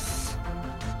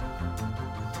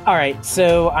 Alright,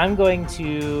 so I'm going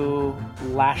to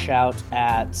lash out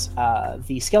at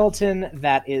the skeleton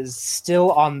that is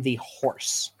still on the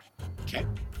horse. Okay.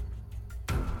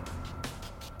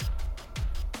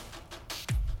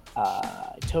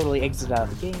 I totally exited out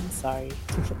of the game, sorry.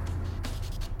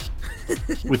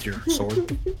 With your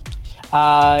sword?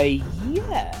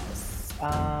 Yes.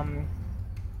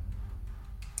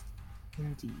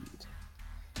 Indeed.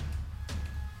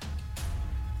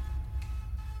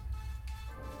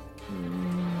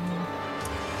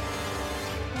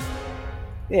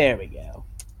 There we go.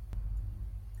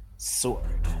 Sword.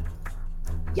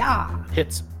 Yeah.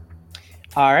 Hits.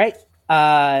 All right.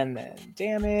 And then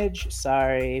damage.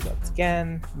 Sorry, once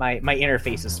again, my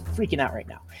interface is freaking out right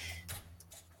now.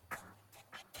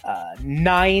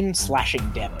 9 slashing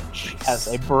damage as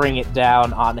I bring it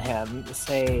down on him,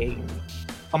 saying,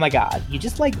 "Oh my god, you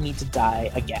just like need to die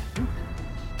again."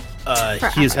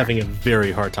 He is having a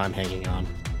very hard time hanging on.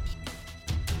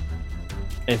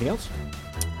 Anything else?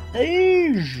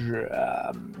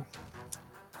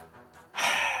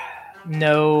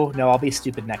 No, I'll be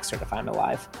stupid next turn if I'm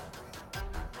alive.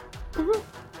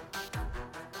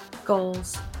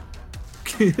 Goals.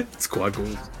 Squad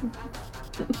goals.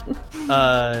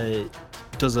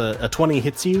 Does a 20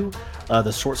 hits you?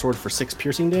 The short sword for 6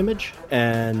 piercing damage,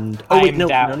 and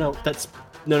no,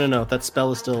 that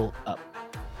spell is still up.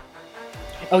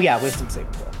 Oh yeah, wisdom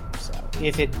saving throw. So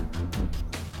if it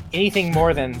anything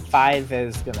more than 5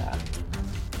 is gonna.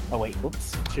 Oh wait,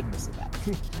 oops, shouldn't have said that.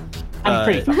 I'm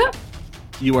pretty fine.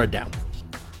 You are down.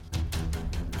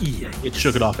 Yeah, It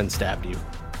shook it off and stabbed you.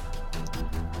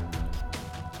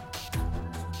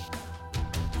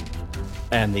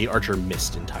 And the archer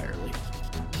missed entirely.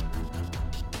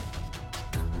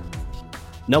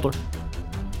 Neldor.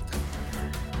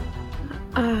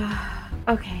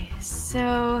 Okay,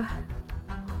 so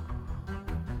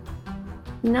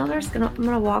Neldor's I'm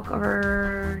gonna walk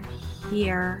over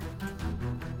here.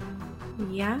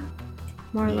 Yeah,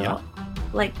 more a little,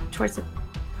 like towards the,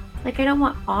 like I don't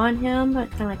want on him, but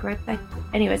kind of like right back.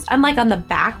 Anyways, I'm like on the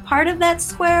back part of that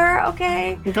square.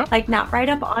 Okay, like not right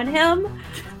up on him,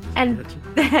 and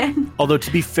then. Although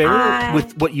to be fair,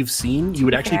 with what you've seen, you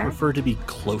would actually fair. prefer to be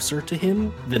closer to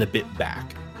him than a bit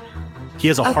back. He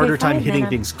has a harder time fine, hitting then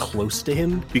things close to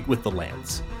him with the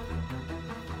lance.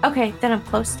 Okay, then I'm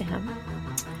close to him.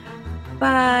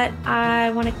 But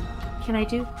I want to. Can I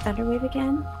do Thunderwave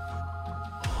again?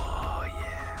 Oh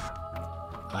yeah.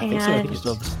 I think so. I think you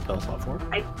still have the spell slot for it.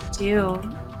 I do.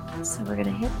 So we're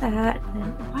gonna hit that. And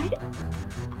then why?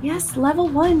 Yes, level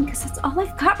 1, because that's all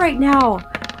I've got right now.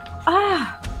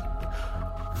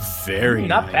 Very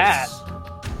Not nice. bad.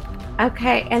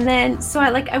 Okay, and then so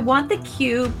I want the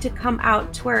cube to come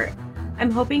out to where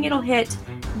I'm hoping it'll hit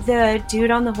the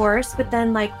dude on the horse, but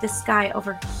then like this guy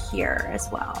over here as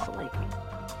well,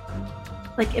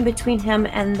 like in between him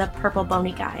and the purple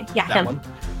bony guy. Yeah, That him. one.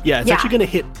 Yeah, it's actually gonna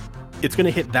hit. It's gonna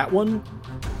hit that one,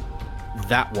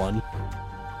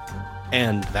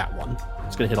 and that one.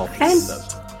 It's gonna hit all 3 of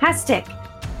those. Fantastic.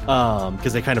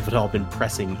 Because they kind of had all been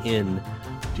pressing in.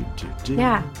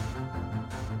 Yeah.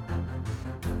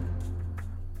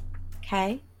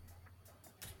 Okay.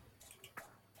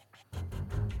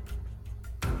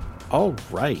 All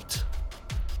right.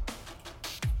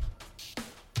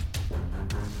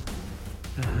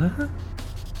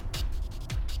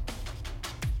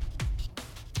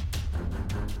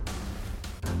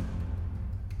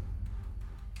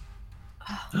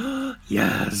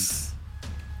 Yes.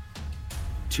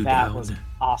 2 That down. was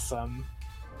awesome.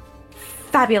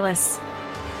 Fabulous.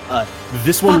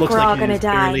 This one Fuck, looks we're all like gonna he's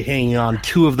die. barely hanging on.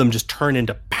 2 of them just turn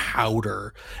into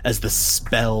powder as the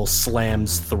spell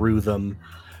slams through them.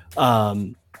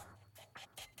 And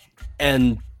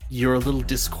you're a little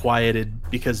disquieted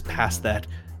because past that,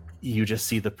 you just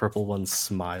see the purple one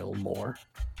smile more.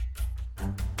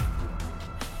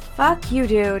 Fuck you,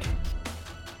 dude.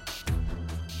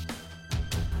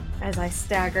 As I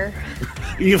stagger.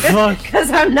 You fuck. Because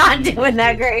I'm not doing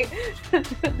that great.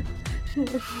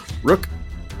 Rook,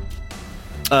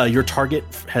 your target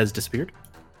has disappeared.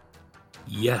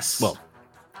 Yes. Well,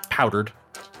 powdered.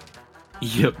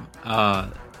 Yep.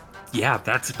 Yeah,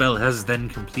 that spell has then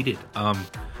completed. All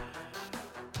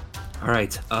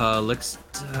right. Let's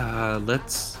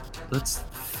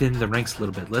thin the ranks a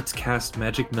little bit. Let's cast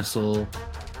magic missile.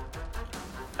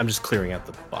 I'm just clearing out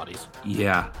the bodies.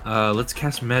 Yeah. Let's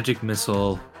cast magic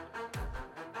missile.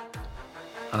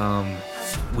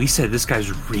 We said this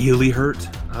guy's really hurt.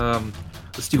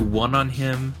 Let's do 1 on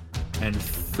him and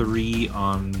 3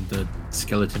 on the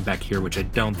skeleton back here, which I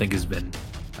don't think has been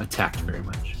attacked very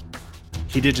much.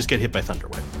 He did just get hit by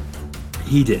Thunderwave.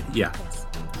 He did, yeah.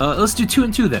 Let's do 2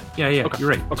 and 2 then. Yeah, Okay. you're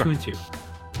right. Okay. 2 and 2.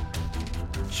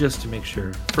 Just to make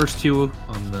sure. First 2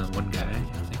 on the one guy, I think.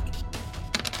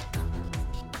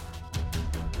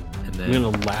 And I'm then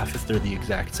gonna laugh if they're the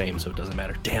exact same, so it doesn't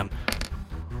matter. Damn.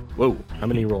 Whoa. How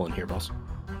many roll in here, boss?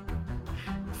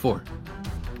 4.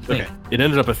 Okay. It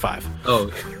ended up at 5.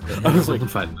 Oh, I was like-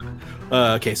 5.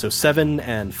 Okay, so 7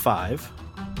 and 5.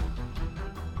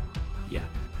 Yeah.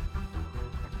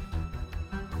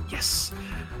 Yes.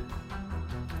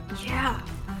 Yeah.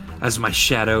 As my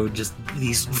shadow, just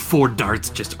these 4 darts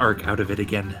just arc out of it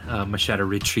again. My shadow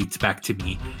retreats back to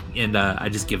me, and I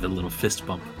just give it a little fist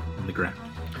bump on the ground.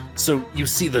 So you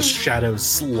see the shadows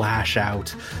slash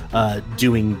out,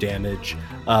 doing damage,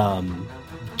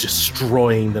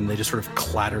 destroying them. They just sort of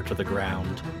clatter to the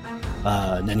ground.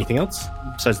 And anything else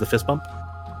besides the fist bump?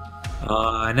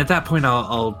 And at that point,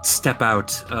 I'll step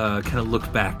out, kind of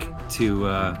look back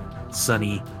to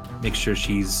Sunny, make sure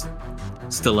she's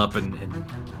still up and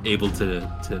able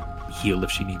to heal if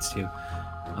she needs to.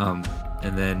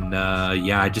 And then,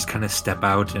 I just kind of step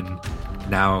out and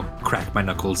now crack my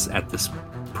knuckles at this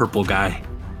purple guy,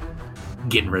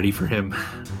 getting ready for him.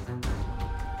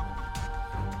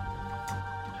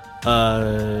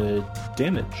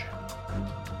 Damage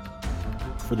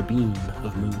for the beam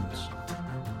of moons.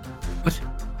 What?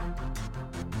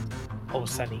 Oh,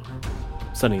 Sunny.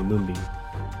 Sunny moonbeam.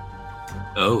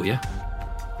 Oh, yeah.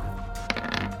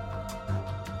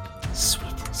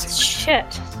 Sweet. Shit.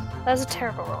 That was a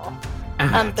terrible roll.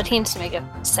 But he needs to make a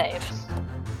save.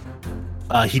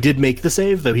 He did make the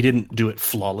save, though he didn't do it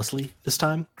flawlessly this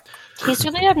time. He's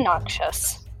really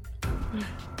obnoxious.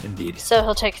 Indeed. So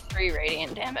he'll take 3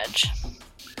 radiant damage.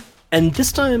 And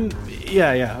this time,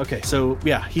 yeah, okay. So,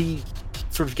 yeah, he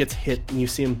sort of gets hit, and you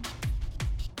see him...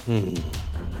 And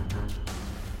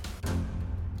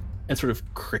sort of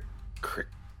crick.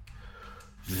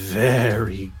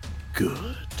 Very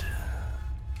good.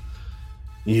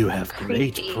 You have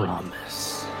great Creepy.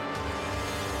 promise.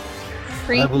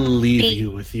 Creepy. I will leave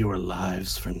you with your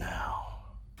lives for now.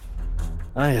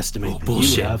 I estimate that you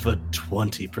bullshit. have a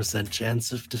 20%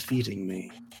 chance of defeating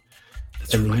me.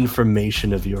 That's And the right.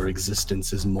 information of your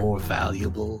existence is more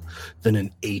valuable than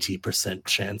an 80%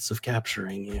 chance of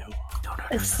capturing you. No.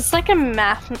 Is this like a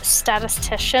math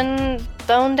statistician,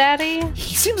 Bone Daddy?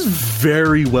 He seems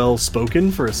very well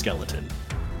spoken for a skeleton.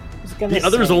 I was gonna The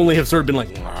others say, only have sort of been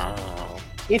like, "Wow."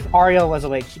 If Ariel was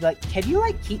awake, she'd be like, can you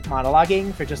keep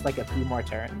monologuing for just a few more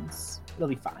turns? It'll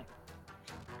be fine.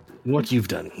 What you've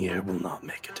done here will not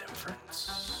make a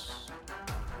difference.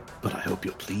 But I hope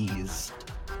you're pleased.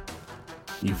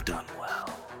 You've done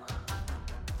well.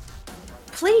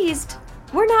 Pleased?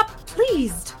 We're not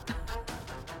pleased.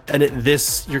 And at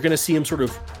this, you're going to see him sort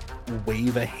of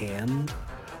wave a hand,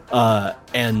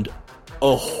 and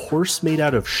a horse made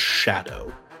out of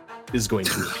shadow is going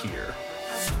to appear.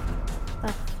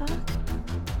 The fuck?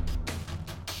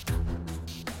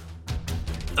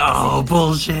 Oh,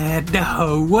 bullshit.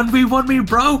 No. 1v1 me,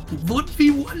 bro.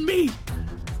 1v1 me.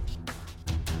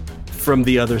 From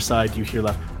the other side, you hear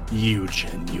you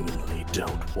genuinely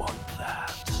don't want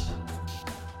that.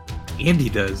 Andy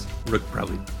does. Rook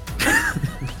probably.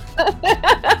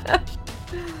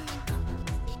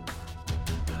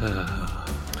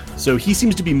 So he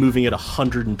seems to be moving at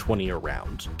 120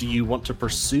 around. Do you want to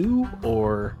pursue,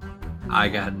 or... I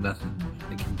got nothing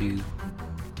that can do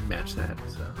match that.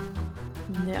 So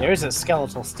No. There's a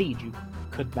skeletal steed you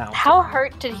could mount. How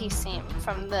hurt did he seem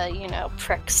from the,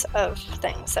 pricks of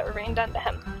things that were rained onto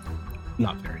him?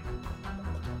 Not very.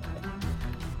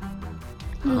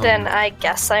 Then I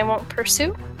guess I won't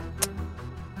pursue.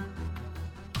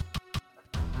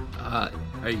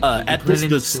 At this,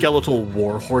 the skeletal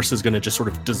warhorse is going to just sort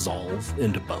of dissolve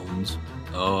into bones.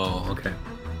 Oh, okay.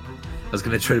 I was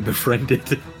gonna try to befriend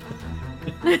it.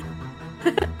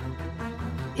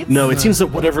 No, it seems that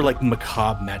whatever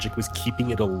macabre magic was keeping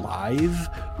it alive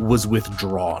was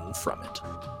withdrawn from it.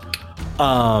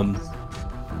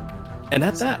 And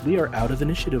at that, we are out of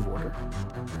initiative order.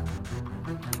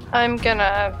 I'm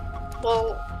gonna.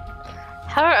 Well,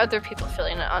 how are other people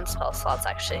feeling on spell slots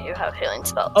actually who have healing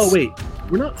spells? Oh wait,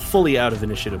 we're not fully out of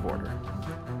initiative order.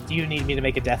 Do you need me to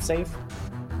make a death save?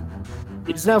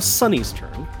 It is now Sunny's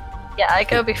turn. Yeah, I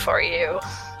go before you.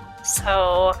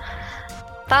 So.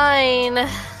 Fine.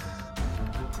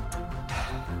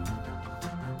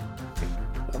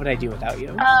 What would I do without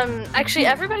you? Actually,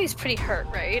 everybody's pretty hurt,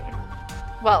 right?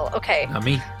 Well, okay. Not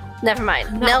me. Never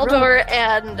mind. Not Neldor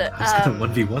and I was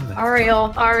gonna 1v1 that.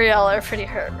 Ariel. Ariel are pretty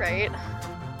hurt, right?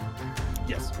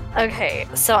 Yes. Okay,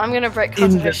 so I'm gonna break In the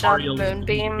concentration on Ariel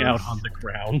Moonbeam. out on the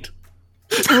ground.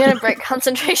 I'm gonna break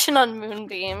concentration on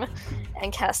Moonbeam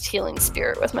and cast Healing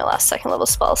Spirit with my last second level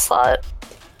spell slot.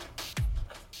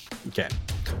 Okay.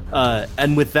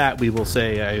 And with that, we will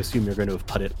say, I assume you're going to have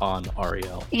put it on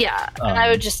Ariel. Yeah, and I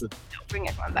would just bring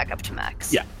everyone back up to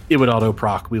max. Yeah, it would auto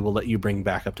proc. We will let you bring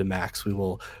back up to max. We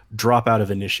will drop out of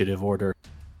initiative order.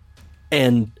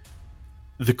 And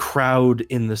the crowd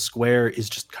in the square is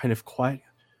just kind of quiet.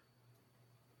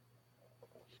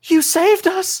 You saved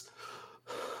us!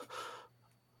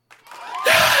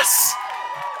 Yes!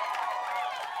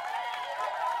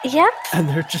 Yep. And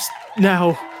they're just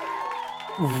now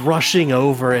rushing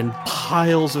over, and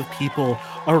piles of people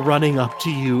are running up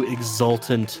to you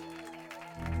exultant.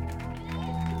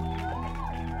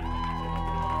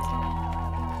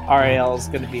 Ariel's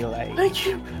gonna be like,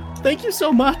 Thank you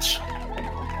so much.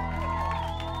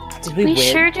 did we We win?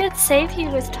 sure did save you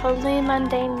with totally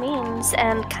mundane means,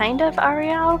 and kind of,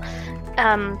 Ariel.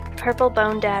 Purple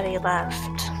Bone Daddy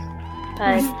left.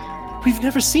 But We've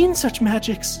never seen such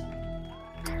magics.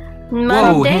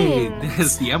 Whoa, hey, mundane.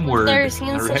 there's the M word. Never seen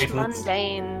All such right, let's-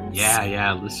 mundane.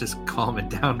 Yeah, let's just calm it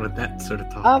down with that sort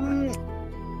of talk.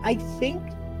 I think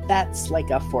that's like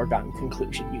a foregone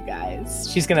conclusion, you guys.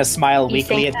 She's gonna smile You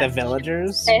weakly think at the that's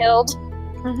villagers. Failed.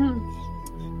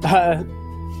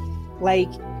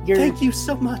 You're. Thank you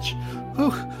so much. Oh,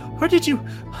 where did you?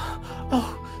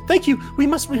 Oh, thank you. We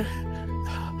must.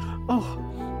 Oh,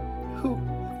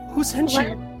 who sent What?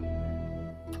 you?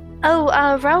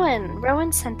 Oh, Rowan.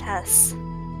 Rowan sent us.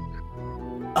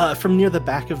 From near the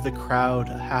back of the crowd,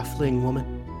 a halfling woman.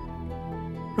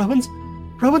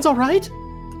 Rowan's all right?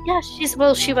 Yeah,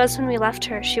 she was when we left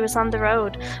her. She was on the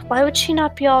road. Why would she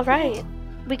not be all right?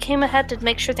 We came ahead to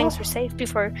make sure things were safe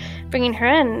before bringing her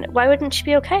in. Why wouldn't she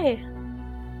be okay?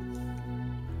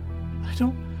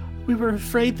 We were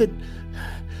afraid that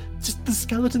just the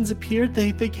skeletons appeared.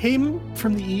 They came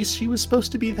from the east. She was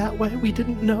supposed to be that way. We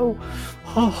didn't know.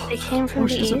 Oh, They came from the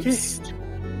she's okay. east.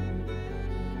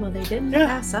 Well, they didn't Yeah.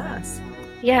 pass us.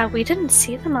 Yeah, we didn't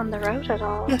see them on the road at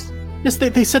all. Yes,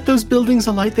 they set those buildings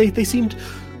alight. They seemed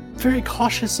very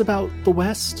cautious about the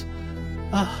west.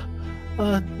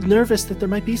 Nervous that there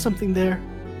might be something there.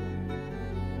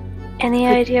 Any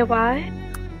idea why?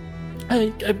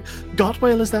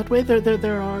 Gotwale is that way.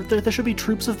 There should be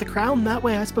troops of the crown that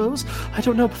way, I suppose. I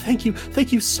don't know, but thank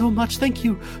you so much. Thank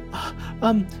you.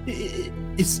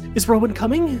 Is Rowan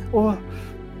coming, or?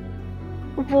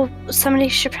 Well, somebody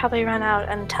should probably run out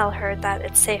and tell her that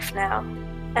it's safe now.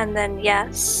 And then,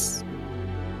 yes.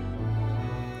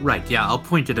 Right, yeah, I'll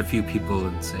point at a few people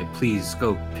and say, please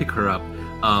go pick her up.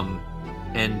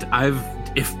 And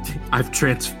I've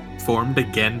transformed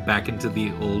again back into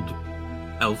the old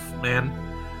elf man.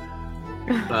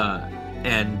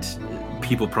 And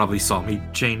people probably saw me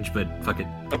change, but fuck it.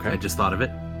 Okay. I just thought of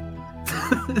it.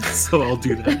 So I'll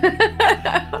do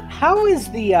that. How is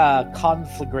the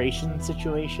conflagration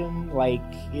situation? Like,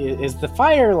 is the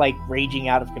fire like raging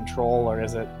out of control, or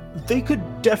is it? They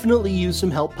could definitely use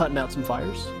some help putting out some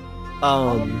fires.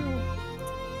 Oh,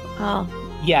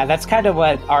 Yeah, that's kind of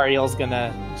what Ariel's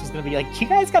gonna. She's gonna be like, "You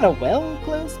guys got a well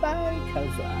close by?" Because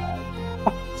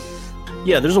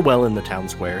Yeah, there's a well in the town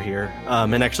square here.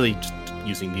 And actually, just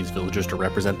using these villagers to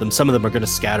represent them, some of them are going to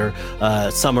scatter.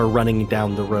 Some are running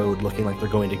down the road looking like they're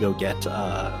going to go get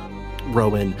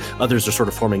Rowan. Others are sort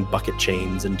of forming bucket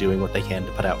chains and doing what they can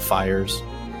to put out fires.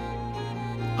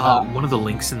 One of the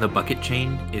links in the bucket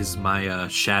chain is my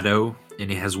shadow,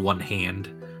 and it has one hand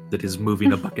that is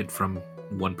moving a bucket from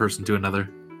one person to another.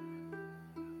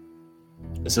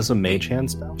 Is this a mage hand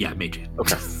spell? Yeah, mage hand.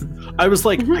 Okay. I was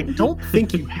like, I don't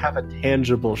think you have a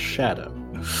tangible shadow.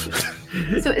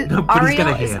 So Nobody's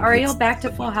got a Is hand. Ariel back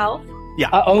to full health? Yeah.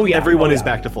 Yeah. Everyone Oh, is yeah.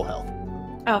 back to full health.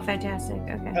 Oh, fantastic.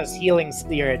 Okay. Because Healing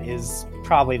Spirit is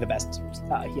probably the best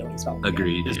healing spell.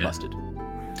 Agreed. It's yeah. busted.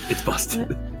 It's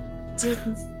busted.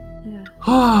 Yeah.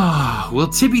 Well,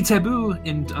 Tibi Taboo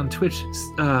on Twitch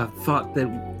thought that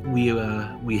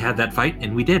we had that fight,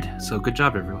 and we did. So good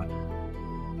job, everyone.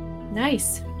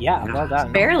 Nice. Yeah, well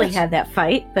done. Barely had that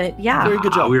fight, but yeah. Very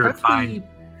good job. We were Perhaps fine.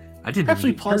 I didn't. Perhaps we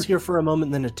even get pause hurt. here for a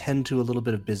moment and then attend to a little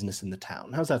bit of business in the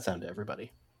town. How's that sound to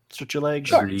everybody? Stretch your legs.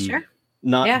 Sure. Sure.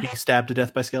 Not Yeah. be stabbed to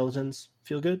death by skeletons.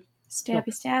 Feel good? Stabby,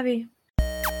 stabby.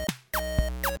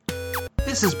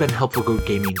 This has been Helpful Goat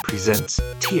Gaming presents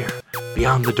Tier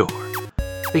Beyond the Door.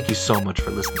 Thank you so much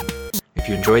for listening. If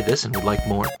you enjoyed this and would like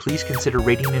more, please consider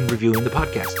rating and reviewing the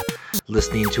podcast,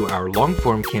 listening to our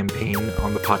long-form campaign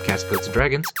on the podcast Goats and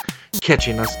Dragons,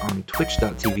 catching us on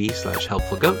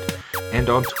twitch.tv/helpfulgoat, and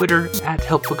on Twitter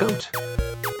 @helpfulgoat.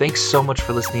 Thanks so much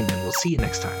for listening, and we'll see you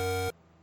next time.